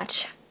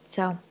much.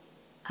 So.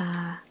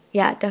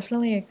 Yeah,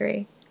 definitely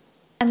agree.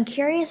 I'm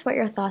curious what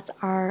your thoughts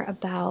are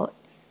about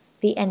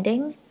the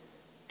ending,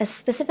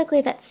 specifically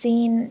that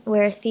scene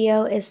where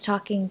Theo is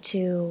talking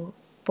to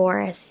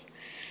Boris,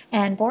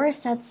 and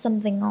Boris said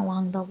something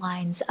along the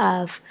lines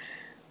of,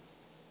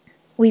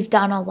 we've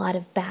done a lot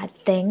of bad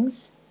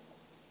things,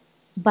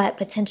 but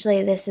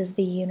potentially this is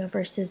the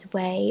universe's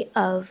way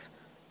of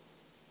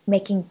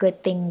making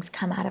good things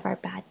come out of our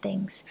bad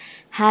things.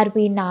 Had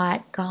we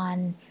not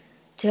gone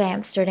to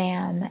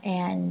Amsterdam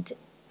and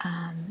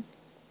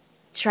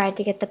tried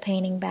to get the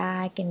painting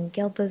back and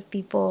killed those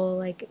people,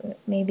 like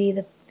maybe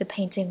the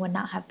painting would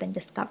not have been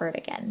discovered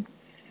again.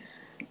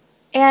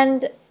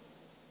 And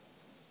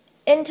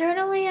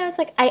internally, I was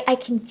like, I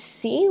can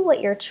see what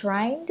you're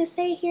trying to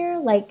say here.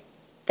 Like,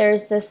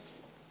 there's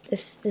this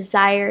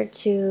desire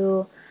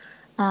to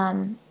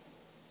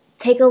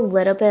take a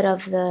little bit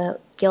of the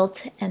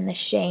guilt and the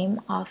shame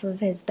off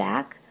of his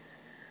back.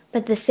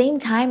 But at the same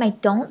time, I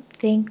don't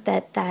think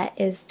that that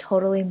is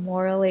totally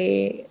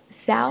morally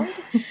sound.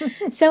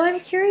 So I'm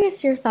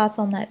curious your thoughts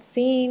on that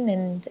scene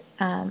and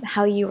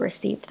how you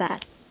received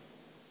that.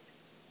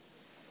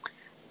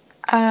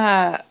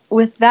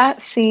 With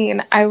that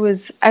scene, I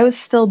was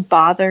still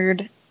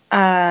bothered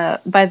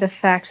by the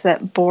fact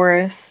that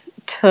Boris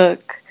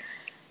took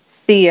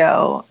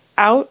Theo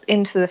out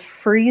into the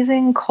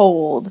freezing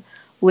cold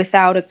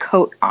without a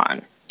coat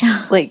on.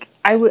 Like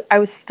I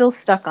was still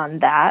stuck on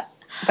that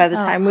by the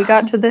time we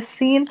got Oh, to this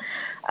scene.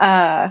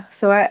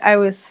 So I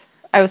was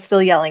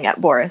still yelling at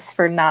Boris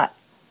for not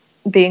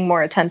being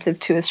more attentive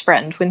to his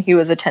friend when he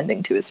was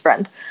attending to his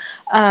friend.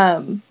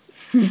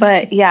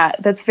 But yeah,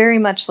 that's very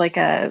much like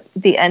a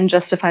the end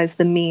justifies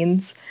the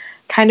means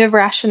kind of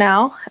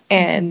rationale,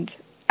 and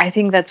I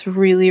think that's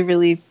really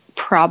really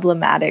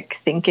problematic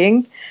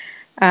thinking.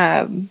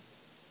 And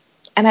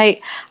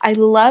I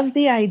love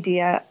the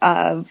idea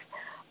of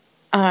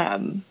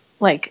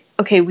like,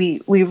 okay,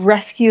 we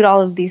rescued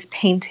all of these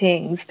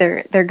paintings.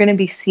 They're going to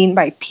be seen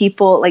by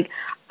people. Like,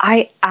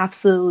 I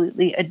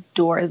absolutely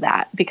adore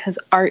that because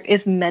art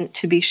is meant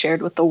to be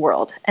shared with the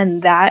world,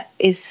 and that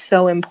is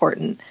so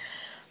important.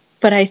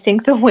 But I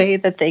think the way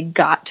that they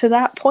got to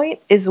that point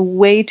is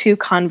way too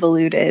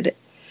convoluted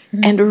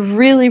and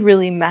really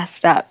really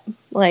messed up.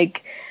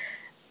 Like,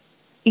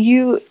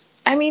 you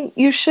I mean,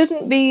 you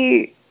shouldn't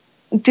be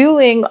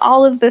doing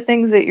all of the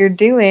things that you're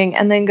doing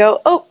and then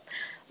go, oh,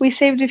 we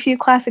saved a few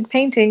classic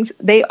paintings.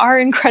 They are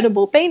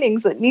incredible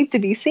paintings that need to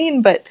be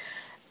seen, but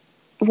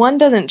one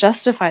doesn't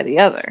justify the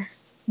other.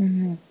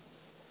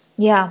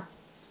 yeah.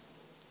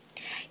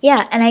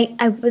 Yeah, and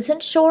I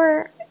wasn't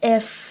sure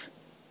if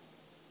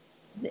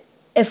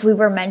we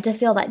were meant to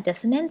feel that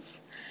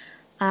dissonance,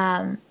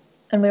 and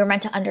we were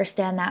meant to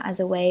understand that as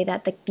a way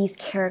that these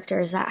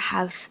characters that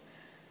have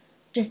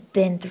just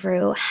been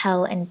through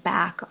hell and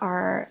back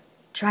are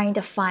trying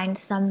to find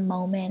some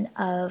moment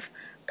of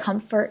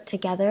comfort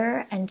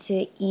together and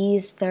to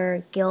ease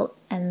their guilt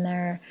and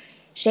their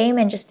shame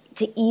and just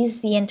to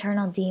ease the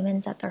internal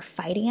demons that they're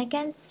fighting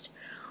against.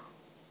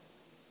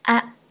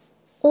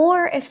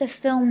 Or if the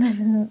film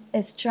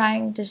is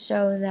trying to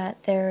show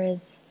that there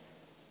is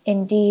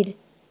indeed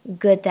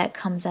good that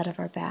comes out of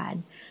our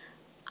bad.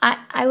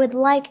 I would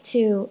like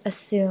to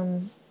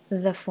assume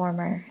the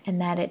former and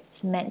that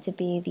it's meant to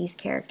be these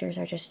characters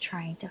are just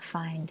trying to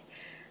find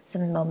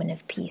some moment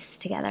of peace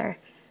together.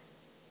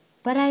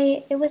 But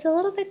it was a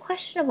little bit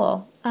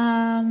questionable.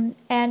 And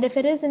if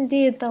it is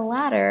indeed the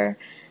latter,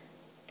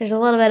 there's a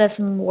little bit of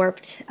some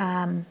warped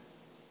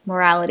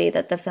morality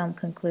that the film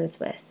concludes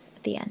with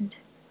at the end.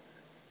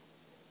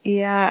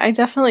 Yeah, I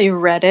definitely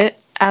read it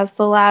as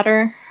the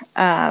latter,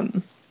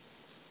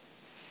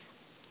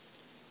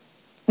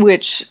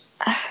 which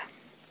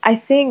I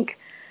think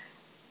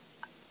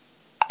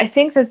I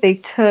think that they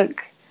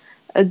took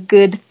a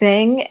good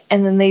thing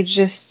and then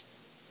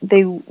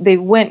they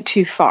went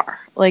too far.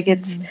 Like,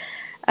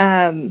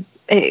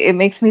 it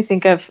makes me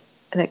think of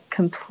a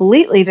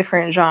completely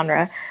different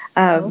genre.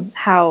 Oh.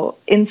 How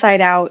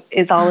Inside Out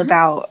is all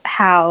about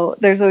how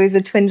there's always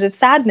a twinge of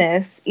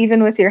sadness,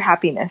 even with your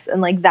happiness, and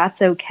like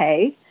that's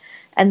okay,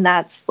 and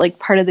that's like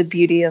part of the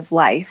beauty of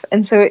life.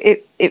 And so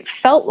it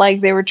felt like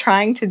they were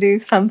trying to do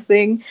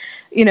something,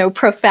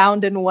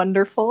 profound and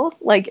wonderful,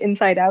 like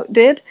Inside Out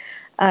did,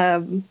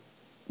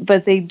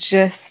 but they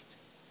just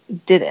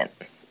didn't.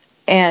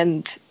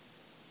 And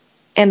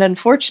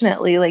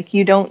unfortunately, like,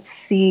 you don't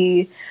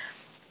see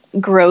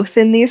growth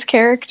in these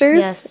characters,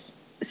 Yes.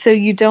 so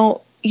you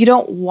don't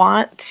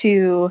want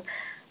to,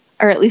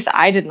 or at least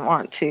I didn't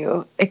want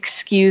to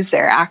excuse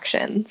their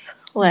actions.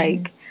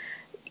 Like,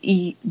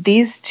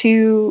 these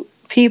two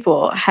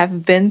people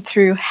have been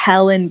through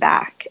hell and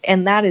back,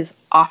 and that is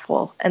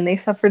awful, and they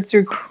suffered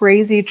through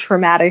crazy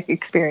traumatic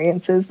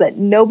experiences that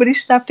nobody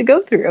should have to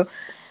go through.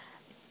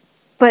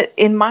 But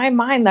in my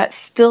mind, that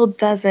still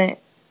doesn't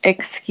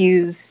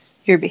excuse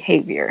your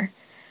behavior.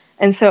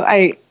 And so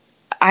I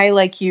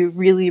like you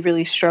really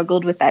really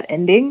struggled with that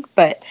ending,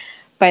 but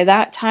by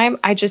that time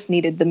I just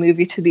needed the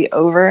movie to be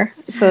over.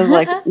 So I was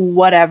like,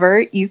 whatever,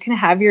 you can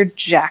have your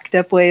jacked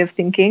up way of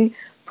thinking,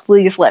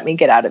 please let me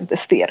get out of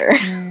this theater.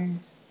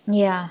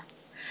 Yeah.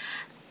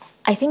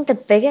 I think the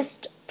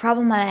biggest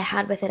problem that I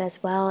had with it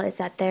as well is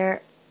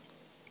that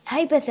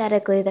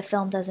hypothetically the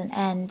film doesn't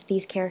end,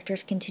 these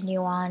characters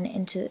continue on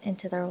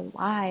into their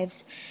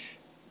lives.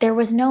 There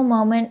was no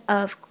moment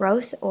of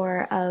growth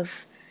or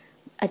of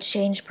a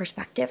changed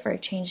perspective or a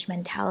changed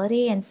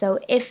mentality. And so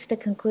if the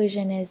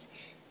conclusion is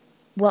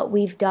what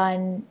we've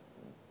done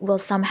will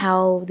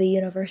somehow the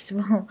universe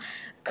will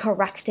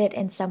correct it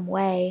in some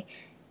way,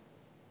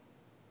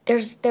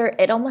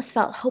 it almost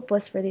felt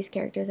hopeless for these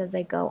characters as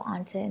they go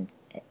on to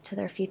to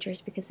their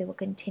futures, because they will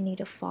continue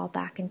to fall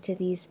back into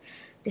these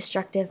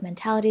destructive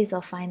mentalities.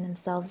 They'll find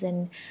themselves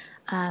in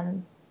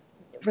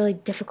really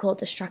difficult,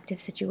 destructive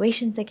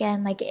situations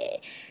again.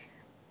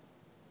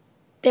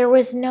 There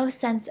was no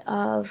sense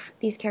of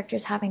these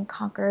characters having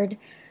conquered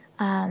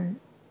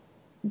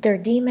their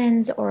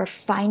demons, or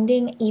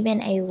finding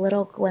even a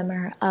little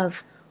glimmer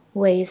of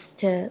ways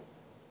to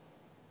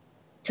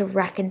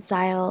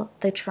reconcile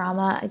the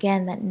trauma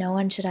again that no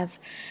one should have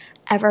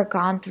ever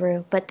gone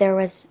through. But there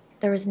was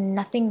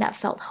nothing that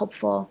felt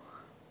hopeful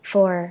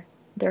for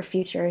their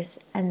futures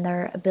and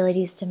their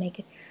abilities to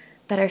make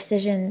better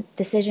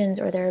decisions,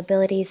 or their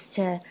abilities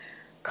to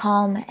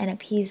calm and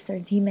appease their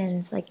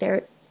demons.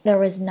 There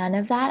was none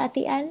of that at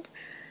the end.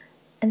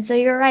 And so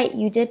you're right,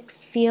 you did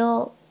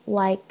feel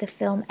like the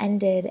film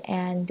ended,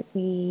 and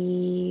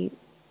we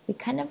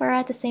kind of are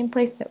at the same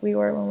place that we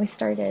were when we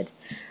started.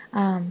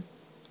 And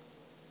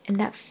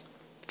that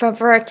for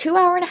a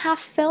 2.5-hour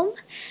film,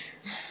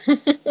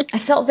 I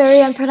felt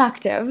very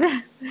unproductive.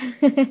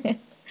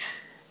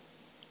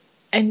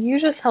 And you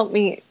just helped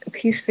me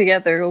piece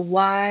together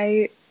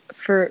why,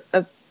 for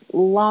a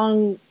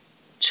long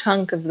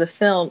chunk of the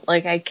film,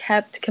 I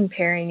kept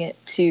comparing it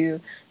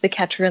to The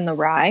Catcher in the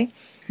Rye,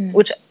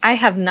 which I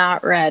have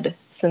not read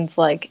since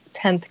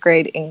 10th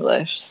grade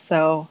English.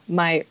 So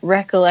my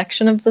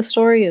recollection of the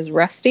story is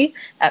rusty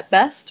at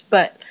best,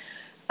 but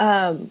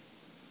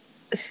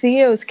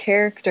Theo's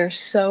character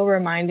so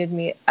reminded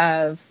me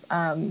of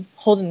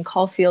Holden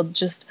Caulfield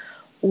just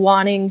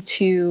wanting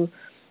to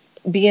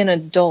be an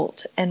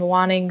adult and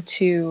wanting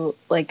to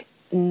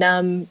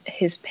numb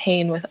his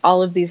pain with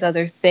all of these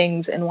other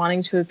things, and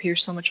wanting to appear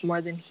so much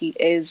more than he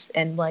is,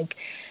 and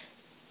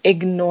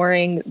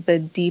ignoring the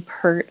deep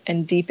hurt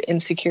and deep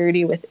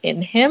insecurity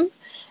within him.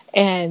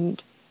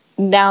 And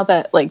now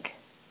that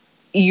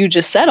you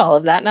just said all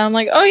of that, now I'm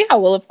oh yeah,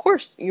 well, of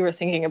course you were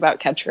thinking about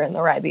Catcher in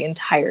the Rye the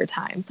entire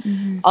time.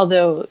 Mm-hmm.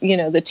 Although,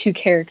 the two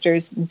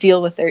characters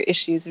deal with their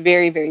issues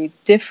very, very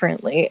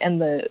differently,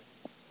 and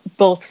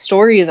both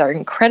stories are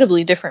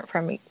incredibly different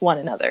from one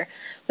another.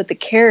 But the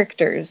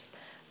characters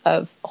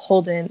of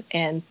Holden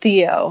and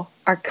Theo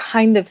are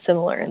kind of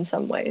similar in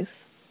some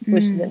ways,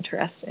 which is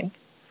interesting.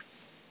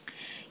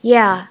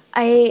 Yeah,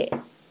 I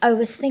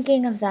was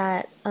thinking of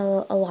that a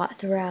lot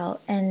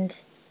throughout, and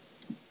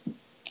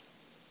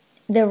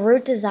the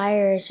root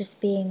desire is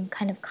just being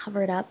kind of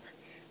covered up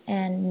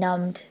and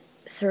numbed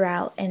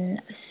throughout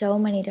in so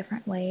many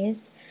different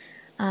ways,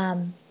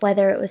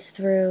 whether it was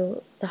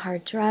through the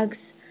hard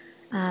drugs,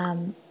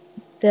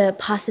 the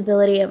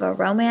possibility of a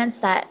romance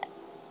that...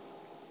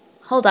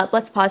 Hold up,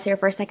 let's pause here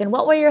for a second.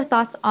 What were your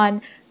thoughts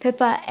on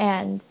Pippa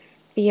and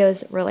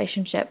Theo's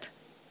relationship?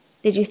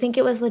 Did you think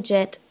it was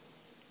legit?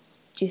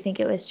 Do you think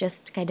it was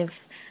just kind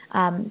of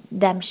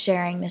them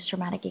sharing this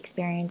traumatic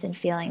experience and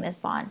feeling this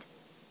bond?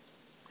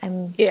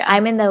 I'm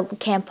in the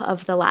camp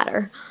of the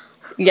latter.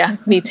 Yeah,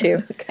 me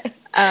too. Okay.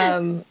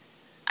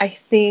 I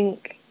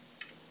think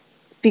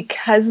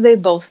because they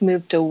both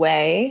moved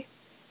away,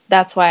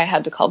 that's why I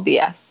had to call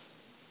BS.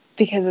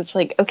 Because it's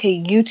okay,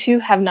 you two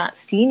have not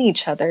seen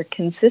each other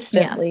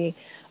consistently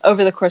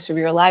over the course of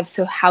your lives,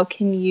 so how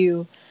can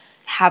you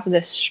have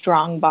this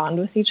strong bond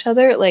with each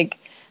other?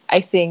 I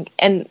think,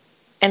 and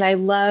I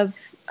love,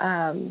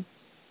 I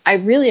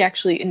really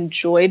actually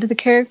enjoyed the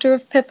character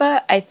of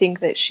Pippa. I think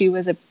that she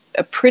was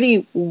a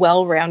pretty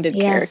well-rounded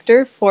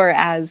character for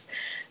as,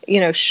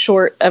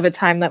 short of a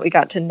time that we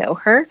got to know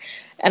her.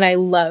 And I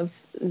love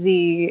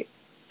the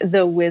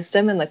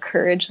wisdom and the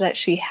courage that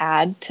she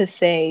had to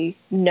say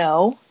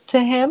no to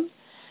him,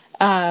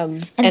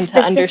 and to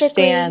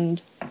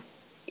understand,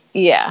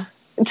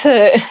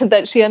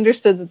 that she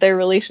understood that their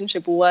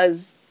relationship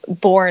was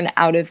born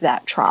out of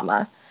that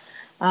trauma,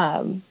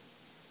 and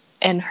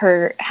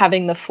her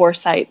having the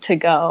foresight to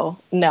go,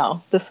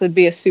 no, this would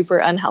be a super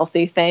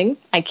unhealthy thing.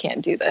 I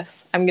can't do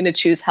this. I'm going to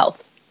choose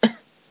health.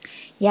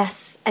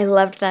 Yes, I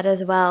loved that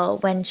as well,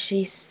 when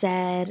she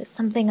said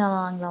something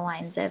along the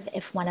lines of,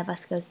 if one of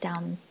us goes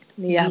down,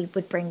 we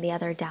would bring the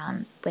other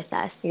down with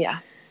us.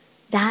 Yeah.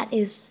 That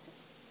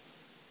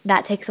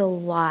takes a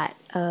lot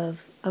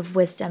of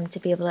wisdom to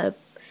be able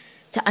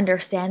to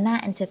understand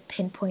that and to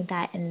pinpoint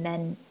that and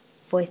then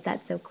voice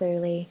that so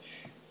clearly.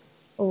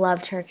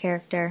 Loved her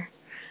character.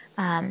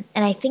 And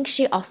I think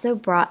she also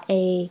brought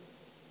a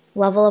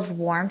level of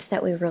warmth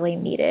that we really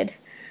needed.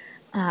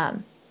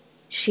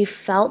 She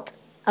felt,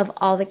 of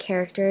all the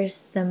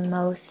characters, the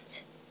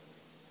most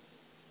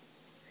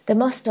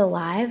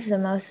alive, the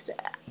most...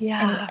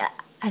 Yeah.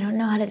 I don't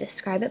know how to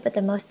describe it, but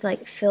the most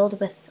filled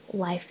with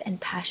life and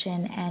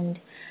passion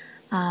and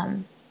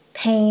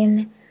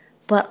pain,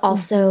 but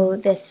also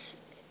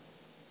this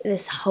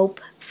hope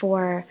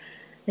for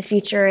the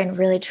future, and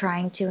really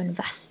trying to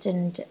invest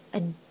and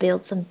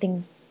build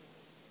something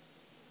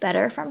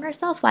better from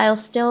herself, while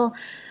still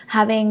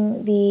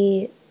having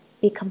the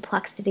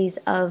complexities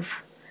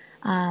of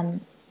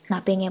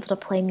not being able to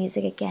play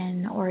music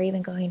again, or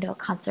even going to a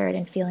concert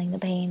and feeling the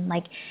pain.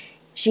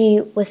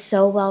 She was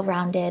so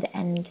well-rounded,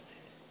 and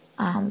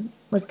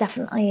was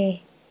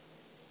definitely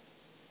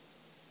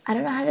I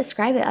don't know how to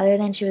describe it other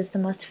than she was the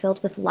most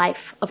filled with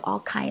life of all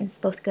kinds,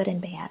 both good and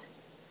bad.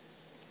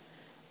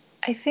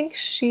 I think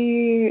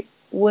she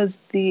was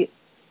the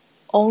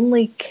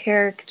only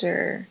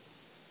character,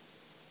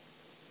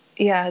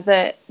 yeah,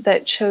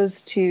 that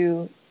chose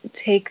to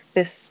take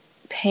this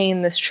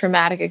pain, this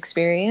traumatic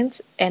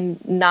experience,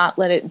 and not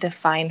let it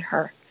define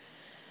her.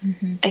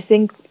 Mm-hmm. I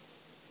think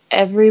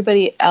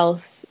everybody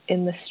else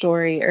in the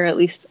story, or at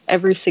least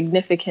every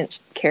significant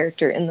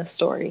character in the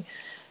story,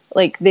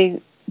 like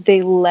they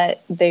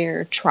let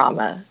their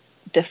trauma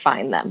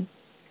define them.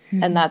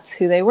 And Mm-hmm. that's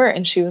who they were.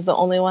 And she was the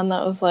only one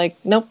that was like,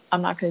 nope,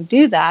 I'm not going to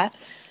do that.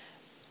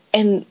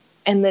 And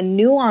the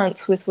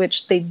nuance with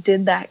which they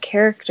did that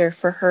character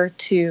for her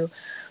to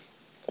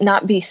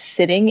not be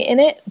sitting in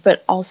it,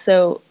 but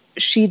also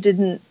she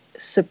didn't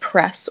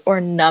suppress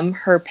or numb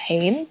her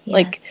pain.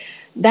 Like Yes.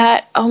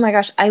 that, oh my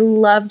gosh, I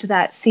loved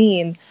that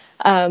scene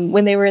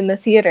when they were in the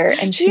theater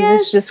and she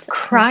was just Yes. I was thinking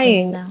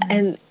crying. that one.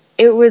 And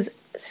it was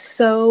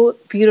so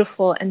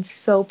beautiful and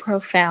so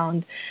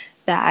profound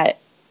that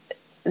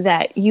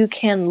you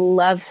can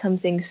love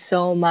something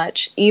so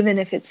much, even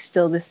if it's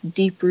still this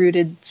deep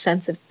rooted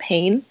sense of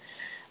pain.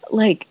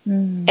 Like,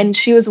 Mm. and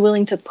she was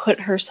willing to put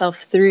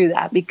herself through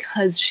that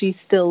because she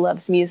still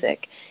loves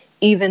music,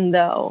 even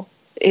though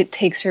it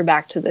takes her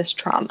back to this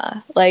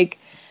trauma. Like,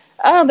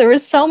 oh, there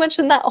was so much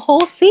in that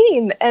whole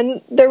scene,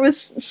 and there was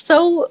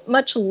so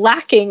much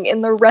lacking in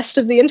the rest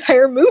of the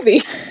entire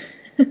movie.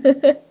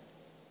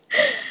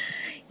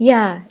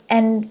 Yeah,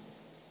 and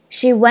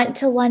she went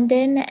to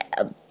London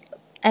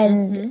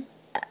and Mm-hmm.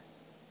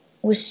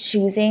 was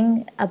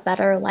choosing a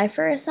better life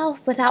for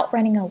herself without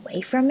running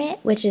away from it,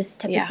 which is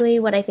Yeah. typically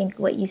what I think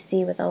what you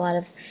see with a lot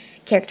of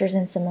characters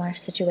in similar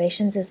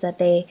situations is that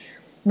they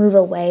move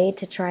away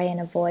to try and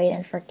avoid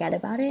and forget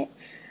about it.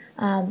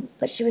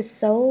 But she was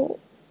so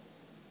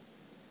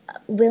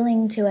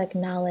willing to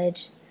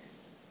acknowledge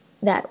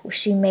that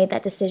she made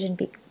that decision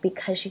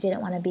because she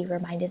didn't want to be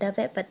reminded of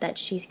it, but that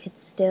she could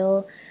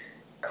still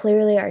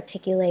clearly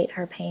articulate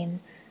her pain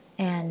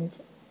and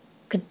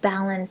could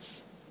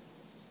balance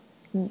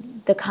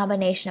the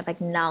combination of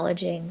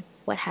acknowledging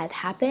what had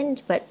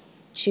happened but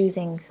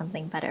choosing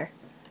something better.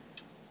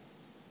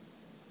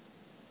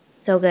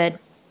 So good.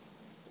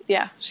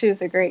 Yeah, she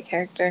was a great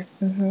character.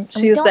 Mm-hmm. And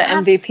we She was the don't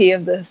have, MVP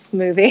of this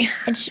movie.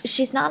 and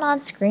she's not on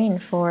screen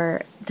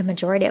for the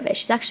majority of it.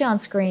 She's actually on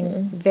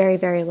screen very,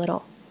 very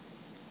little.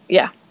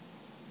 Yeah.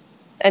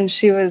 And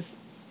she was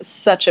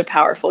such a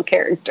powerful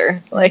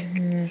character. Like,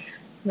 Mm-hmm.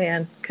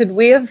 man, could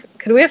we have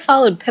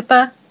followed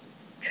Pippa?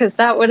 Because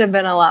that would have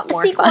been a lot A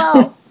more fun.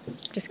 sequel.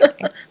 Just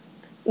kidding.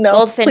 No,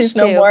 Goldfinch please,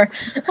 no too. more.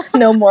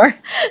 No more.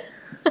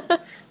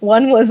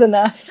 One was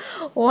enough.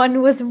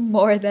 One was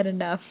more than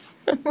enough.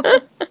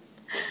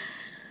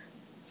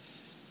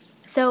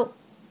 So,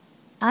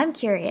 I'm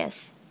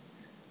curious.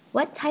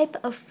 What type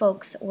of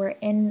folks were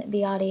in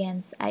the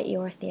audience at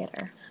your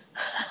theater?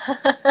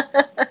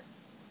 I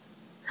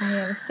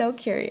am so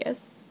curious.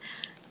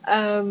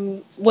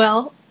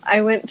 Well,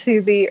 I went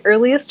to the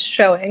earliest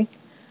showing.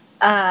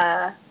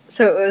 So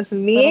it was A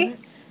little me bit?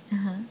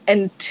 Uh-huh.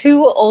 and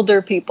two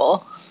older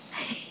people.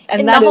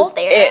 And In the that whole is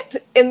theater?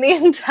 it in the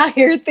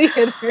entire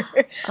theater.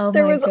 Oh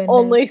There my was goodness.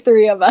 only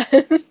three of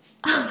us.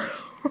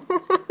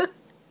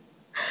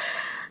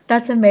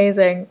 That's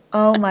amazing.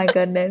 Oh my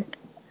goodness.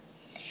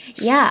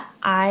 Yeah,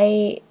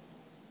 I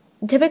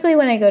typically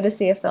when I go to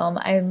see a film,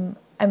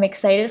 I'm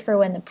excited for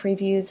when the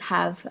previews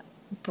have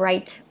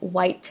bright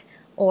white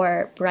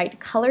or bright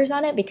colors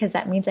on it because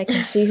that means I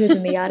can see who's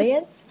in the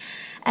audience.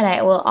 And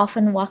I will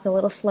often walk a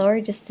little slower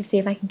just to see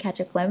if I can catch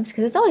a glimpse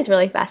because it's always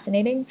really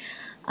fascinating.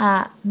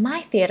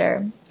 My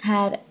theater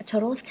had a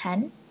total of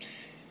 10.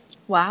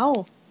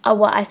 Wow.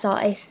 Well, I saw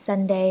a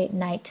Sunday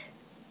night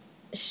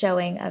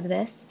showing of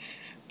this.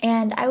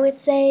 And I would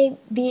say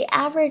the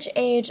average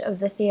age of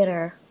the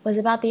theater was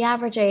about the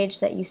average age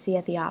that you see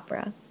at the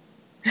opera.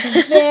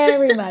 So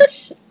very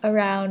much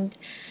around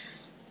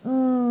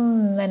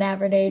an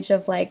average age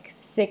of like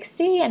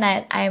 60,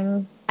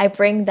 and I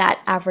bring that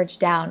average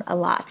down a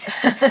lot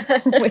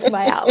with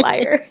my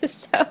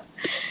outliers. So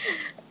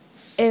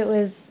it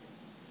was.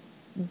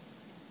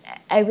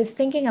 I was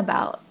thinking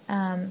about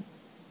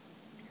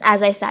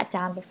as I sat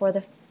down before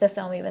the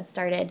film even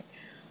started,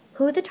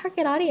 who the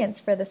target audience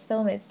for this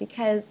film is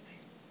because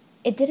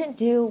it didn't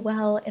do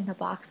well in the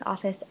box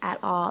office at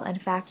all. In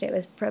fact, it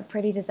was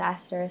pretty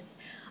disastrous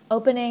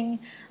opening.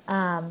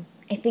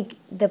 I think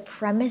the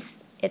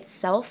premise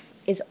itself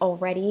is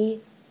already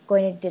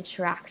going to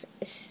detract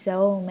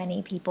so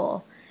many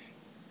people.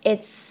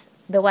 It's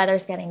the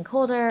weather's getting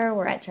colder,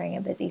 we're entering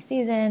a busy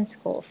season,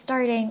 school's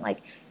starting.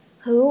 Like,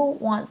 who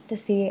wants to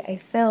see a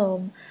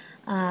film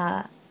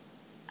about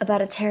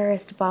a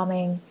terrorist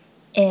bombing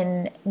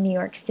in New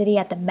York City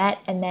at the Met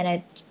and then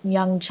a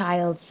young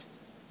child's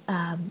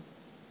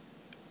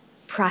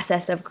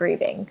process of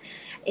grieving?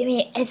 I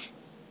mean,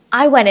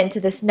 I went into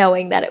this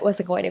knowing that it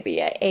wasn't going to be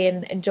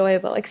an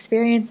enjoyable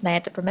experience, and I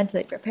had to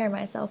mentally prepare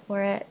myself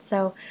for it.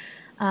 So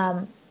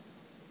I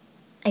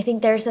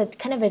think there's a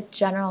kind of a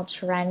general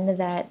trend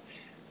that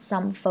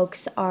some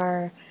folks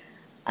are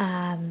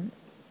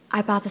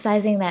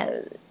hypothesizing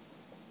that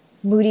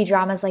moody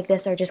dramas like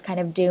this are just kind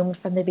of doomed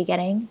from the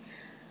beginning.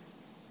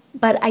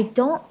 But I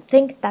don't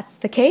think that's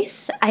the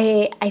case.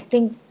 I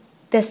think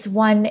this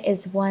one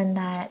is one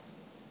that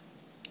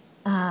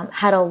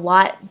had a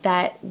lot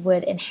that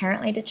would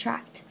inherently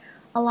detract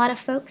a lot of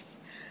folks.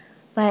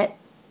 But,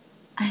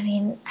 I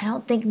mean, I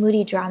don't think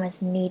moody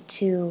dramas need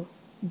to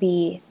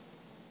be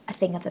a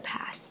thing of the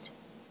past.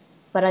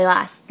 But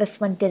alas, this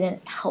one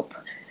didn't help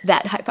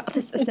that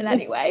hypothesis in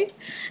any way.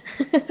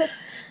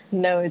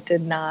 No, it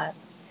did not.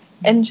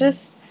 And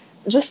just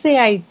the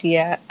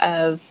idea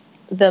of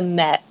the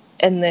Met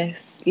and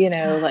this,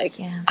 like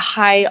Yeah.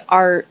 high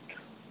art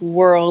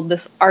world,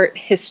 this art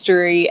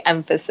history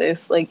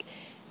emphasis, like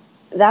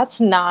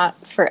that's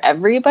not for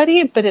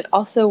everybody, but it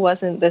also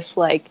wasn't this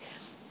like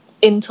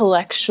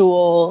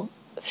intellectual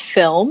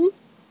film.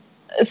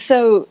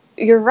 So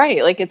you're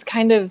right, like it's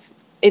kind of,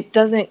 it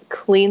doesn't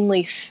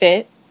cleanly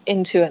fit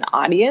into an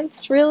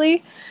audience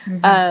really.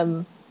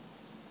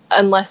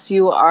 Unless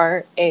you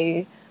are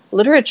a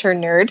literature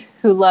nerd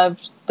who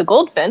loved The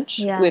Goldfinch,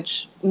 Yeah.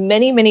 which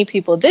many, many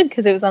people did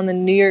because it was on the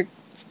New York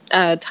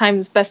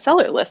Times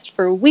bestseller list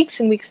for weeks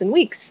and weeks and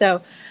weeks.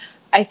 So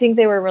I think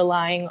they were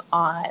relying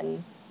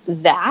on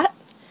that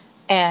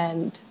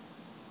and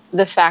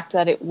the fact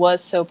that it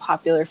was so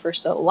popular for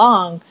so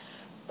long.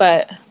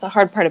 But the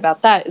hard part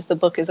about that is the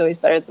book is always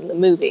better than the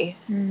movie.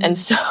 And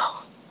so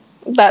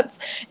that's,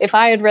 if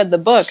I had read the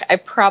book, I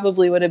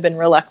probably would have been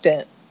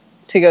reluctant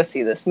to go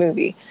see this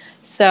movie.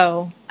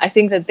 So I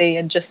think that they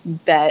had just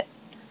bet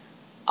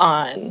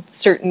on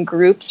certain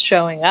groups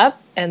showing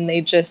up and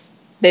they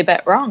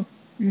bet wrong.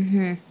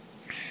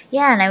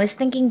 Yeah, and I was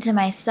thinking to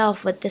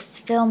myself, would this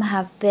film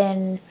have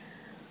been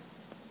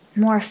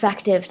more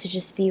effective to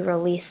just be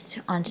released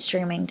on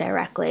streaming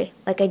directly?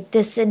 Like,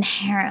 this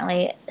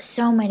inherently,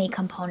 so many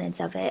components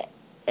of it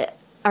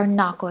are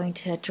not going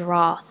to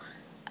draw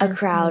a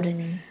crowd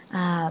in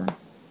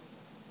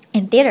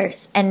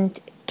theaters. And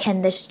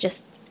can this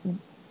just...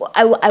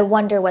 I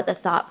wonder what the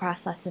thought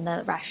process and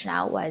the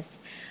rationale was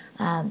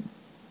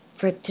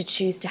to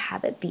choose to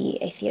have it be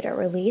a theater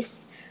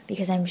release,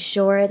 because I'm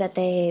sure that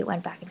they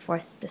went back and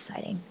forth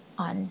deciding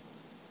on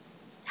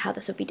how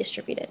this would be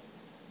distributed.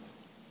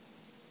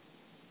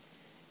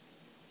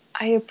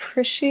 I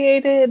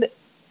appreciated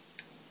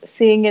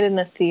seeing it in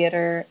the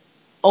theater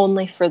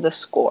only for the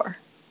score.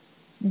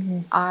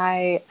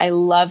 I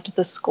loved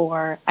the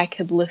score. I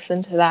could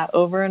listen to that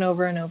over and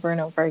over and over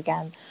and over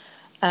again.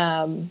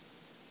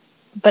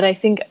 But I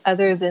think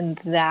other than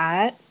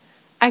that,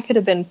 I could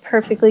have been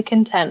perfectly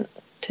content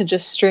to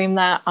just stream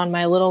that on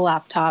my little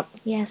laptop.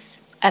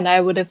 Yes. And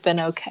I would have been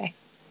okay.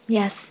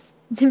 Yes.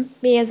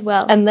 Me as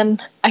well. And then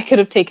I could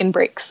have taken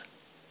breaks.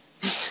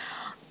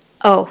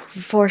 Oh,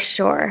 for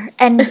sure.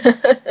 And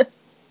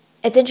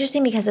it's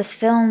interesting because this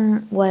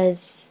film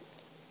was,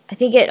 I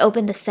think it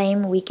opened the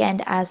same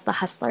weekend as The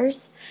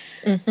Hustlers.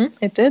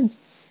 It did.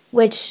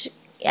 Which,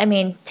 I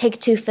mean,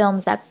 take two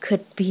films that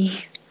could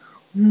be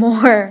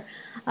more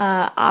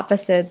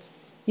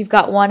opposites. You've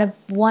got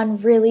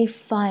one really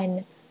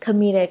fun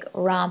comedic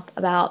romp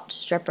about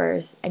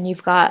strippers, and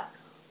you've got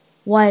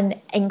one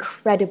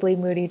incredibly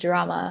moody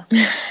drama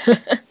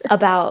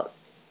about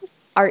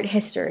art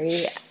history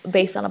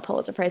based on a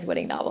Pulitzer Prize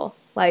winning novel.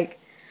 Like,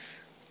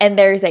 and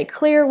there's a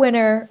clear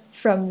winner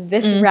from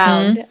this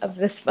round of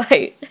this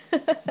fight.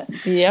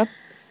 Yep.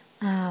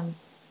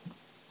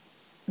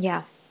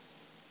 Yeah.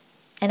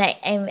 And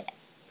I'm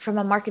from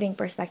a marketing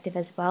perspective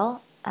as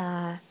well.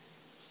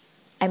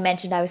 I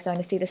mentioned I was going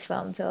to see this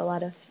film to a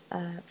lot of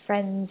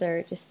friends,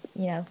 or just,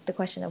 the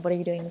question of what are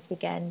you doing this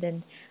weekend?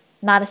 And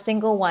not a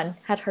single one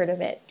had heard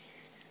of it.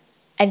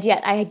 And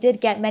yet I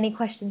did get many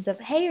questions of,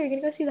 hey, are you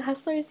going to go see The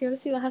Hustlers? You want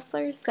to see The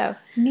Hustlers? So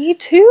me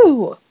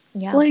too.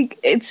 Yeah. Like,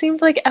 it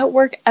seemed like at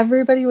work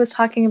everybody was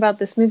talking about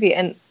this movie,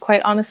 and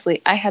quite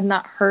honestly, I had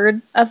not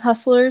heard of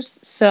Hustlers,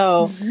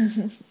 so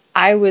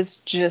I was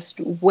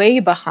just way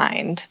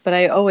behind, but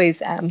I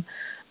always am.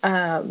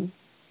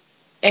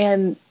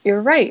 And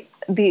you're right.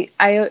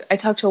 I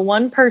talked to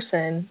one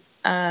person,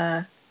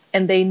 and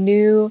they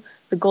knew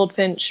The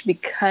Goldfinch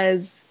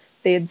because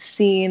they had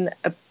seen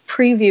a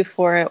preview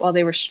for it while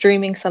they were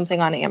streaming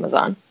something on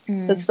Amazon.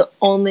 That's the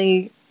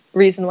only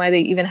reason why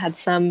they even had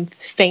some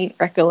faint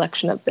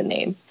recollection of the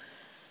name.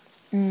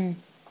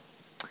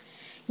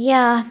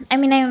 Yeah, I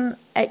mean,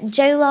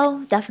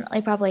 J-Lo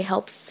definitely probably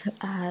helps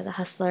The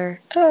Hustler.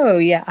 Oh,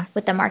 yeah.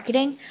 With the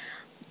marketing.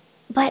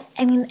 But,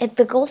 I mean,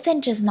 The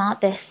Goldfinch is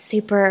not this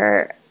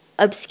super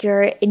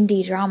obscure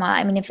indie drama.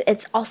 I mean,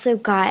 it's also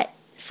got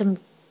some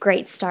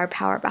great star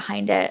power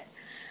behind it,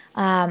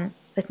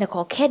 with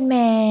Nicole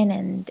Kidman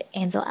and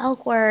Ansel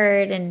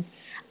Elgort, and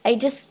I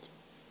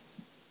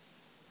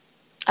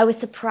was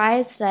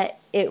surprised that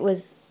it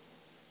was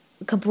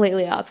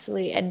completely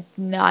obsolete and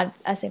not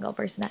a single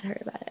person had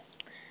heard about it.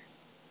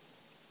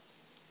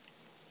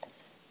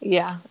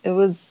 Yeah, it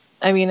was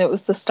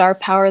the star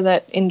power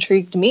that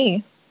intrigued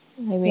me.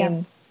 I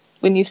mean,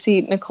 when you see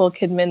Nicole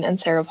Kidman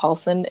and Sarah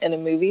Paulson in a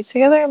movie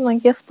together, I'm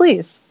like, yes,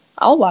 please.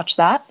 I'll watch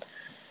that.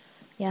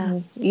 Yeah.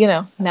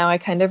 Now I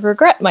kind of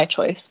regret my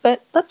choice,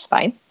 but that's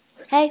fine.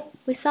 Hey,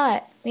 we saw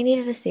it. We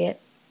needed to see it.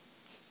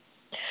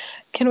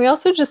 Can we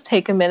also just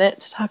take a minute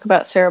to talk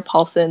about Sarah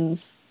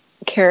Paulson's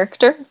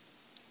character?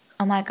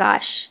 Oh my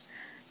gosh.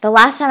 The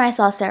last time I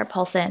saw Sarah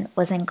Paulson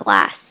was in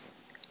Glass.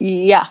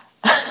 Yeah.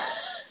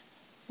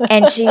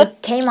 And she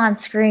came on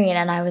screen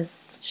and I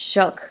was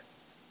shook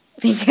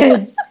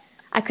because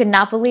I could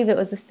not believe it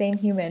was the same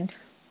human.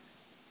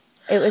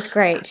 It was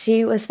great.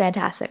 She was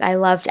fantastic. I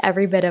loved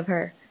every bit of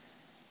her.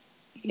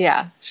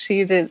 Yeah,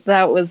 she did.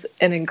 That was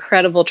an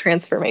incredible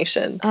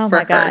transformation Oh for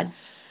my her. God.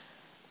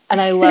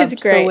 And I It's loved the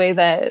great. way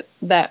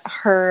that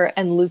her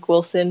and Luke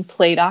Wilson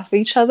played off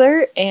each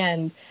other.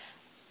 And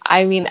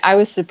I mean, I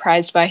was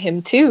surprised by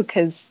him too,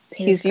 because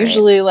He was he's great.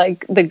 usually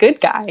like the good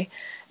guy.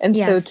 And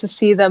so Yes. to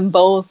see them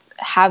both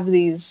have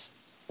these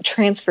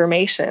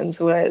transformations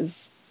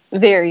was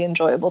very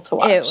enjoyable to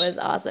watch. It was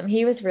awesome.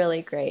 He was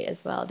really great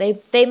as well.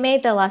 They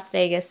made the Las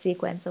Vegas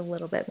sequence a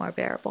little bit more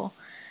bearable.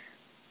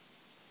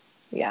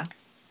 Yeah.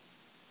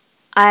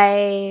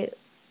 I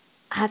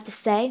have to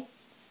say,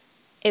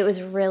 it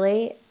was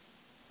really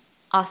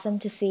awesome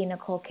to see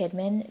Nicole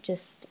Kidman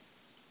just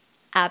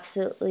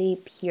absolutely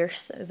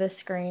pierce the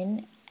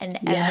screen in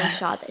every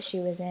shot that Yes. she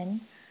was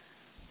in.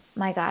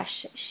 My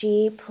gosh,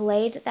 she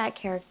played that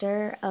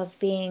character of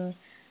being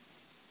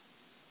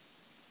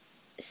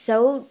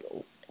so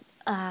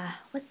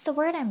what's the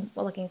word I'm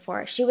looking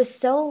for? She was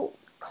so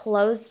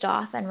closed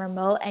off and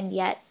remote, and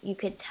yet you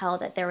could tell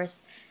that there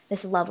was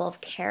this level of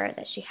care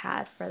that she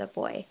had for the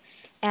boy.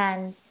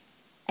 And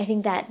I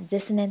think that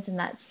dissonance and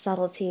that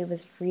subtlety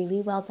was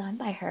really well done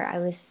by her. I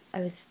was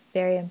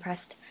very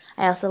impressed.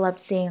 I also loved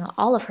seeing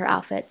all of her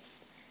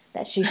outfits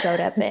that she showed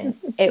up in.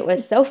 It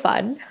was so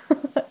fun.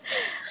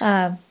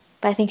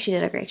 But I think she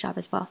did a great job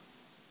as well.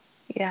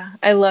 Yeah.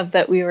 I love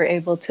that we were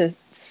able to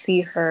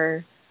see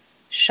her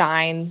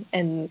shine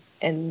and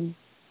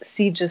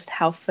see just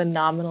how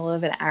phenomenal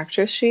of an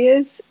actress she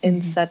is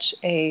in such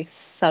a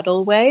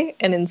subtle way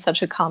and in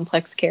such a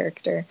complex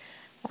character.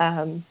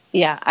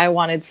 Yeah, I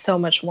wanted so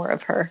much more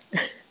of her.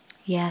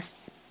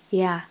 Yes.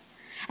 Yeah.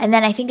 And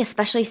then I think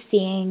especially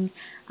seeing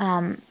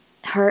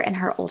her in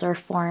her older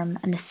form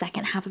in the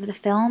second half of the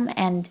film,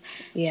 and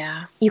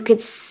Yeah. you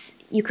could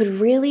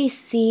really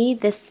see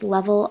this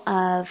level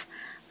of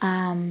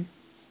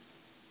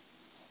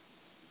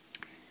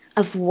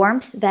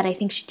warmth that I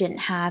think she didn't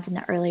have in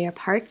the earlier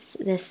parts.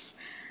 This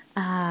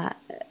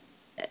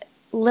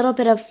little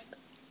bit of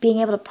being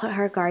able to put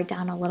her guard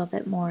down a little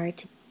bit more,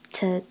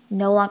 to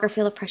no longer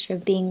feel the pressure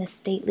of being the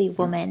stately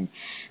woman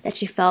that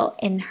she felt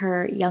in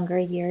her younger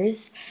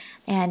years.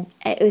 And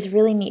it was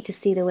really neat to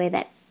see the way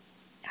that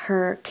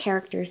her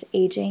character's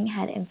aging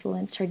had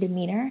influenced her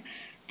demeanor.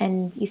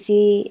 And you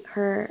see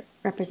her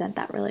represent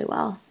that really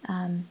well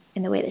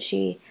in the way that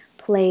she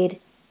played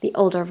the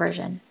older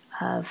version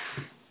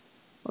of,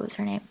 what was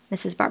her name?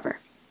 Mrs. Barber.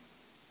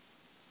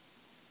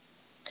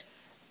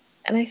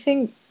 And I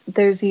think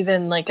there's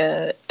even like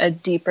a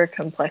deeper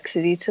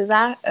complexity to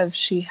that of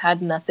she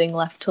had nothing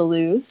left to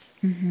lose.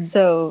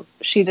 So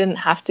she didn't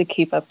have to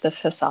keep up the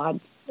facade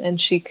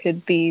and she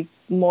could be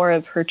more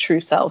of her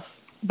true self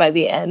by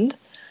the end.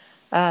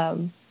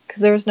 Because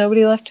there was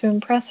nobody left to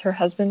impress. Her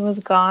husband was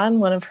gone.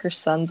 One of her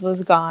sons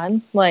was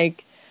gone.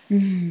 Like,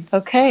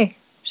 okay,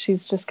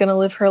 she's just going to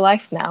live her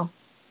life now.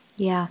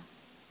 Yeah.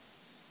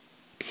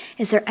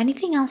 Is there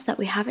anything else that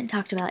we haven't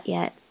talked about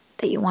yet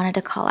that you wanted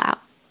to call out?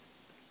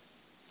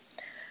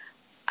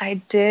 I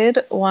did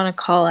want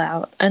to call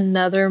out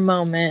another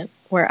moment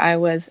where I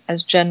was,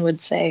 as Jen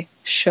would say,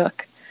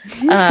 shook.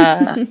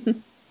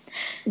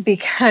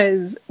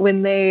 Because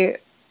when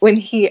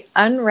he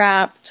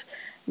unwrapped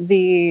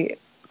the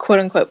quote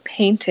unquote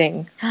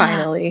painting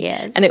finally,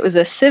 Yes. and it was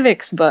a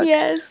civics book,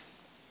 Yes.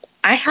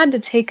 I had to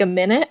take a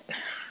minute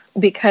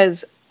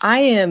because I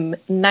am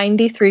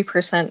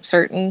 93%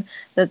 certain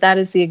that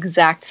is the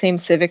exact same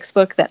civics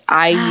book that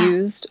I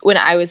used when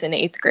I was in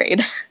 8th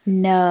grade.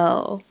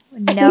 No.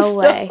 No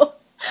way.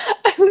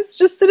 I was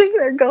just sitting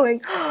there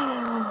going,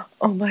 "Oh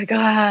my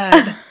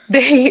God,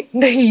 they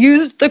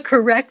used the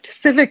correct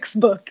civics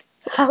book.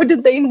 How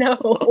did they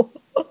know?"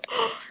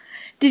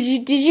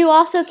 Did you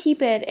also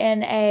keep it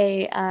in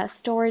a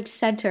storage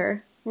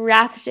center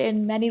wrapped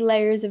in many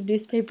layers of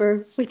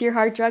newspaper with your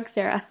hard drugs,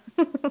 Sarah?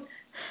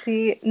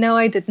 See, no,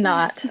 I did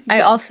not.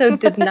 I also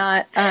did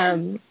not,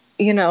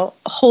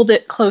 hold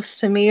it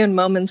close to me in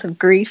moments of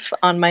grief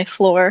on my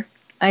floor.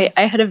 I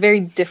had a very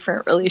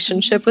different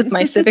relationship with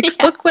my civics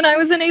book when I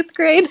was in 8th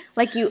grade.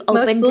 Like you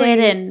opened it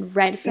and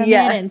read from it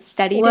and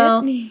studied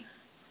it?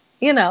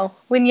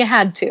 When you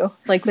had to.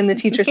 Like when the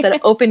teacher said,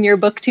 open your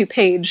book to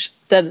page,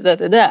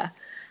 da-da-da-da-da.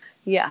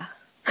 Yeah.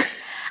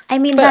 I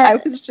mean, but I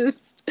was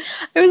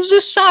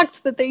just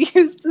shocked that they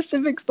used the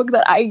civics book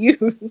that I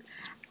used.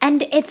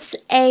 And it's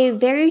a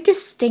very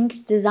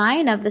distinct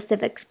design of the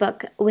civics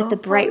book with the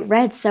bright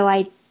red, so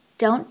I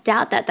don't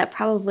doubt that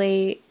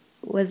probably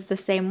was the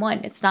same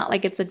one. It's not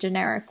like it's a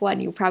generic one.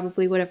 You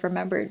probably would have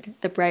remembered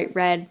the bright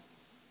red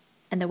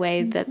and the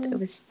way that it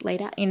was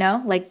laid out,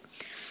 Like,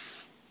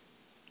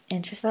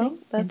 Interesting.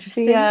 that's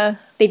Interesting.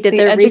 They did the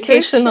their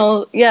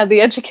educational,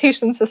 the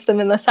education system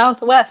in the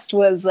Southwest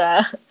was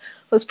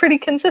pretty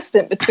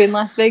consistent between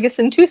Las Vegas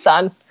and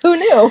Tucson. Who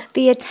knew?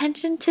 The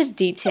attention to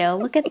detail.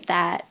 Look at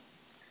that.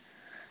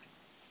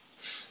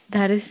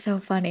 That is so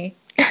funny.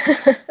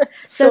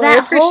 So I that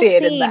whole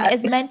appreciated scene that.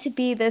 is meant to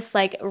be this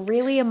like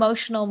really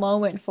emotional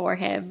moment for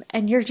him,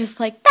 and you're just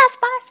like, that's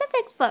my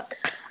civics book.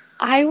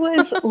 I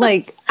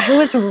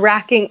was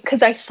racking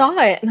because I saw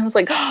it and I was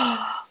like,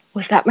 oh,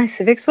 was that my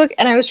civics book?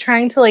 And I was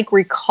trying to like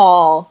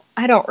recall.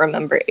 I don't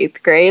remember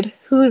 8th grade.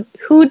 Who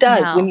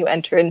does when you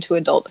enter into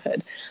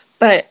adulthood?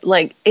 But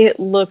like it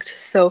looked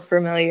so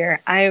familiar.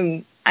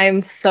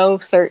 I'm so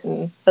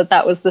certain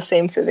that was the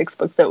same civics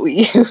book that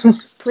we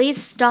used.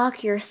 Please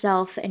stalk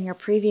yourself in your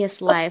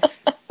previous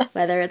life,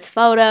 whether it's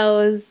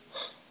photos,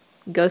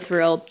 go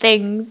through old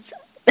things.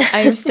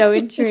 I'm so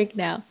intrigued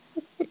now.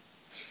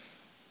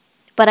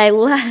 But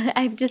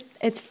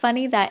it's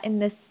funny that in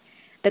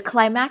the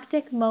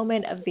climactic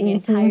moment of the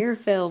entire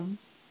film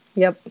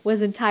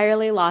was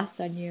entirely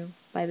lost on you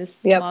by this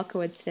small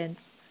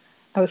coincidence.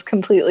 I was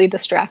completely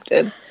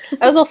distracted.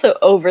 I was also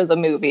over the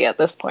movie at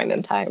this point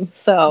in time.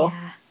 So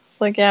it's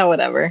like, yeah,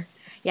 whatever.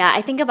 Yeah,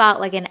 I think about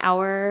like an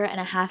hour and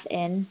a half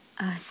in,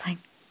 I was like,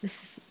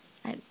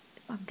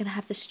 I'm going to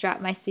have to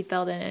strap my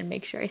seatbelt in and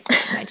make sure I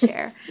sit in my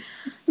chair.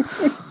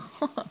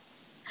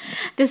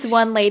 This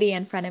one lady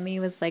in front of me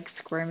was like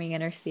squirming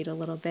in her seat a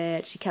little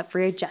bit. She kept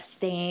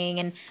readjusting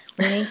and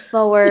leaning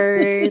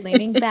forward,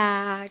 leaning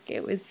back.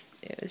 It was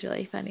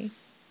really funny.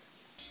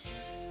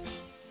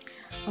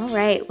 All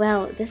right,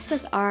 well, this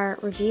was our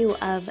review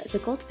of The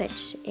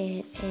Goldfinch.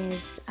 It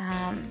is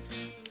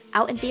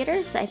out in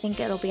theaters. I think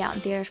it'll be out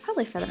in theaters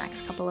probably for the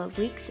next couple of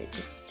weeks. It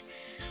just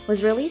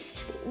was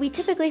released. We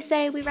typically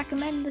say we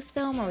recommend this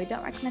film or we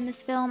don't recommend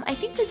this film. I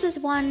think this is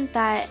one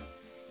that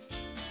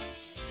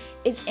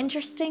is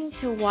interesting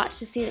to watch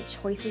to see the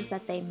choices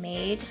that they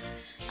made,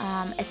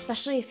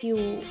 especially if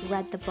you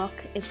read the book.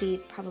 It'd be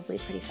probably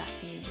pretty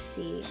fascinating to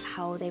see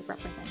how they've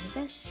represented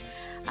this.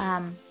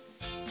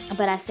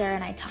 But as Sarah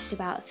and I talked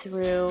about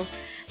through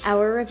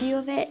our review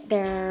of it,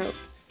 there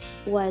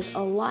was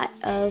a lot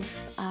of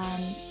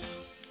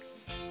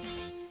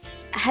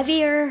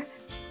heavier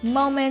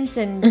moments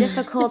and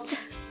difficult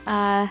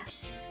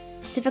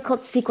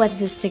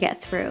sequences to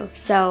get through.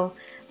 So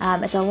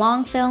it's a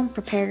long film.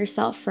 Prepare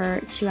yourself for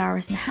 2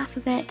 hours and a half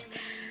of it.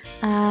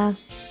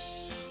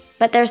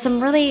 But there's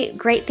some really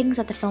great things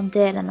that the film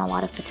did and a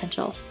lot of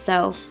potential.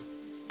 So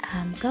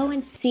go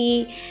and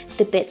see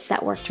the bits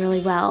that worked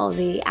really well,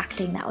 the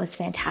acting that was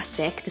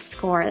fantastic, the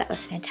score that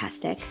was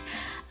fantastic,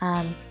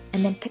 and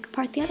then pick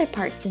apart the other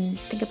parts and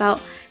think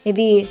about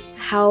maybe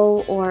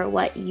how or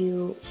what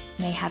you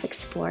may have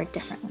explored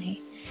differently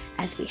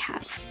as we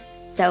have.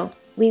 So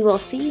we will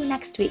see you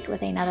next week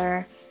with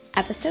another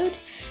episode.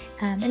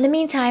 In the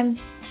meantime,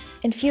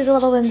 infuse a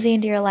little whimsy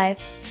into your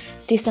life.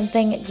 Do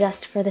something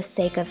just for the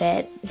sake of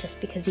it,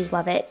 just because you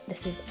love it.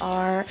 This is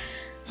our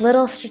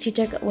little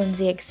strategic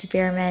whimsy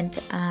experiment,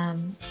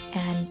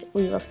 and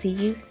we will see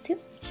you soon.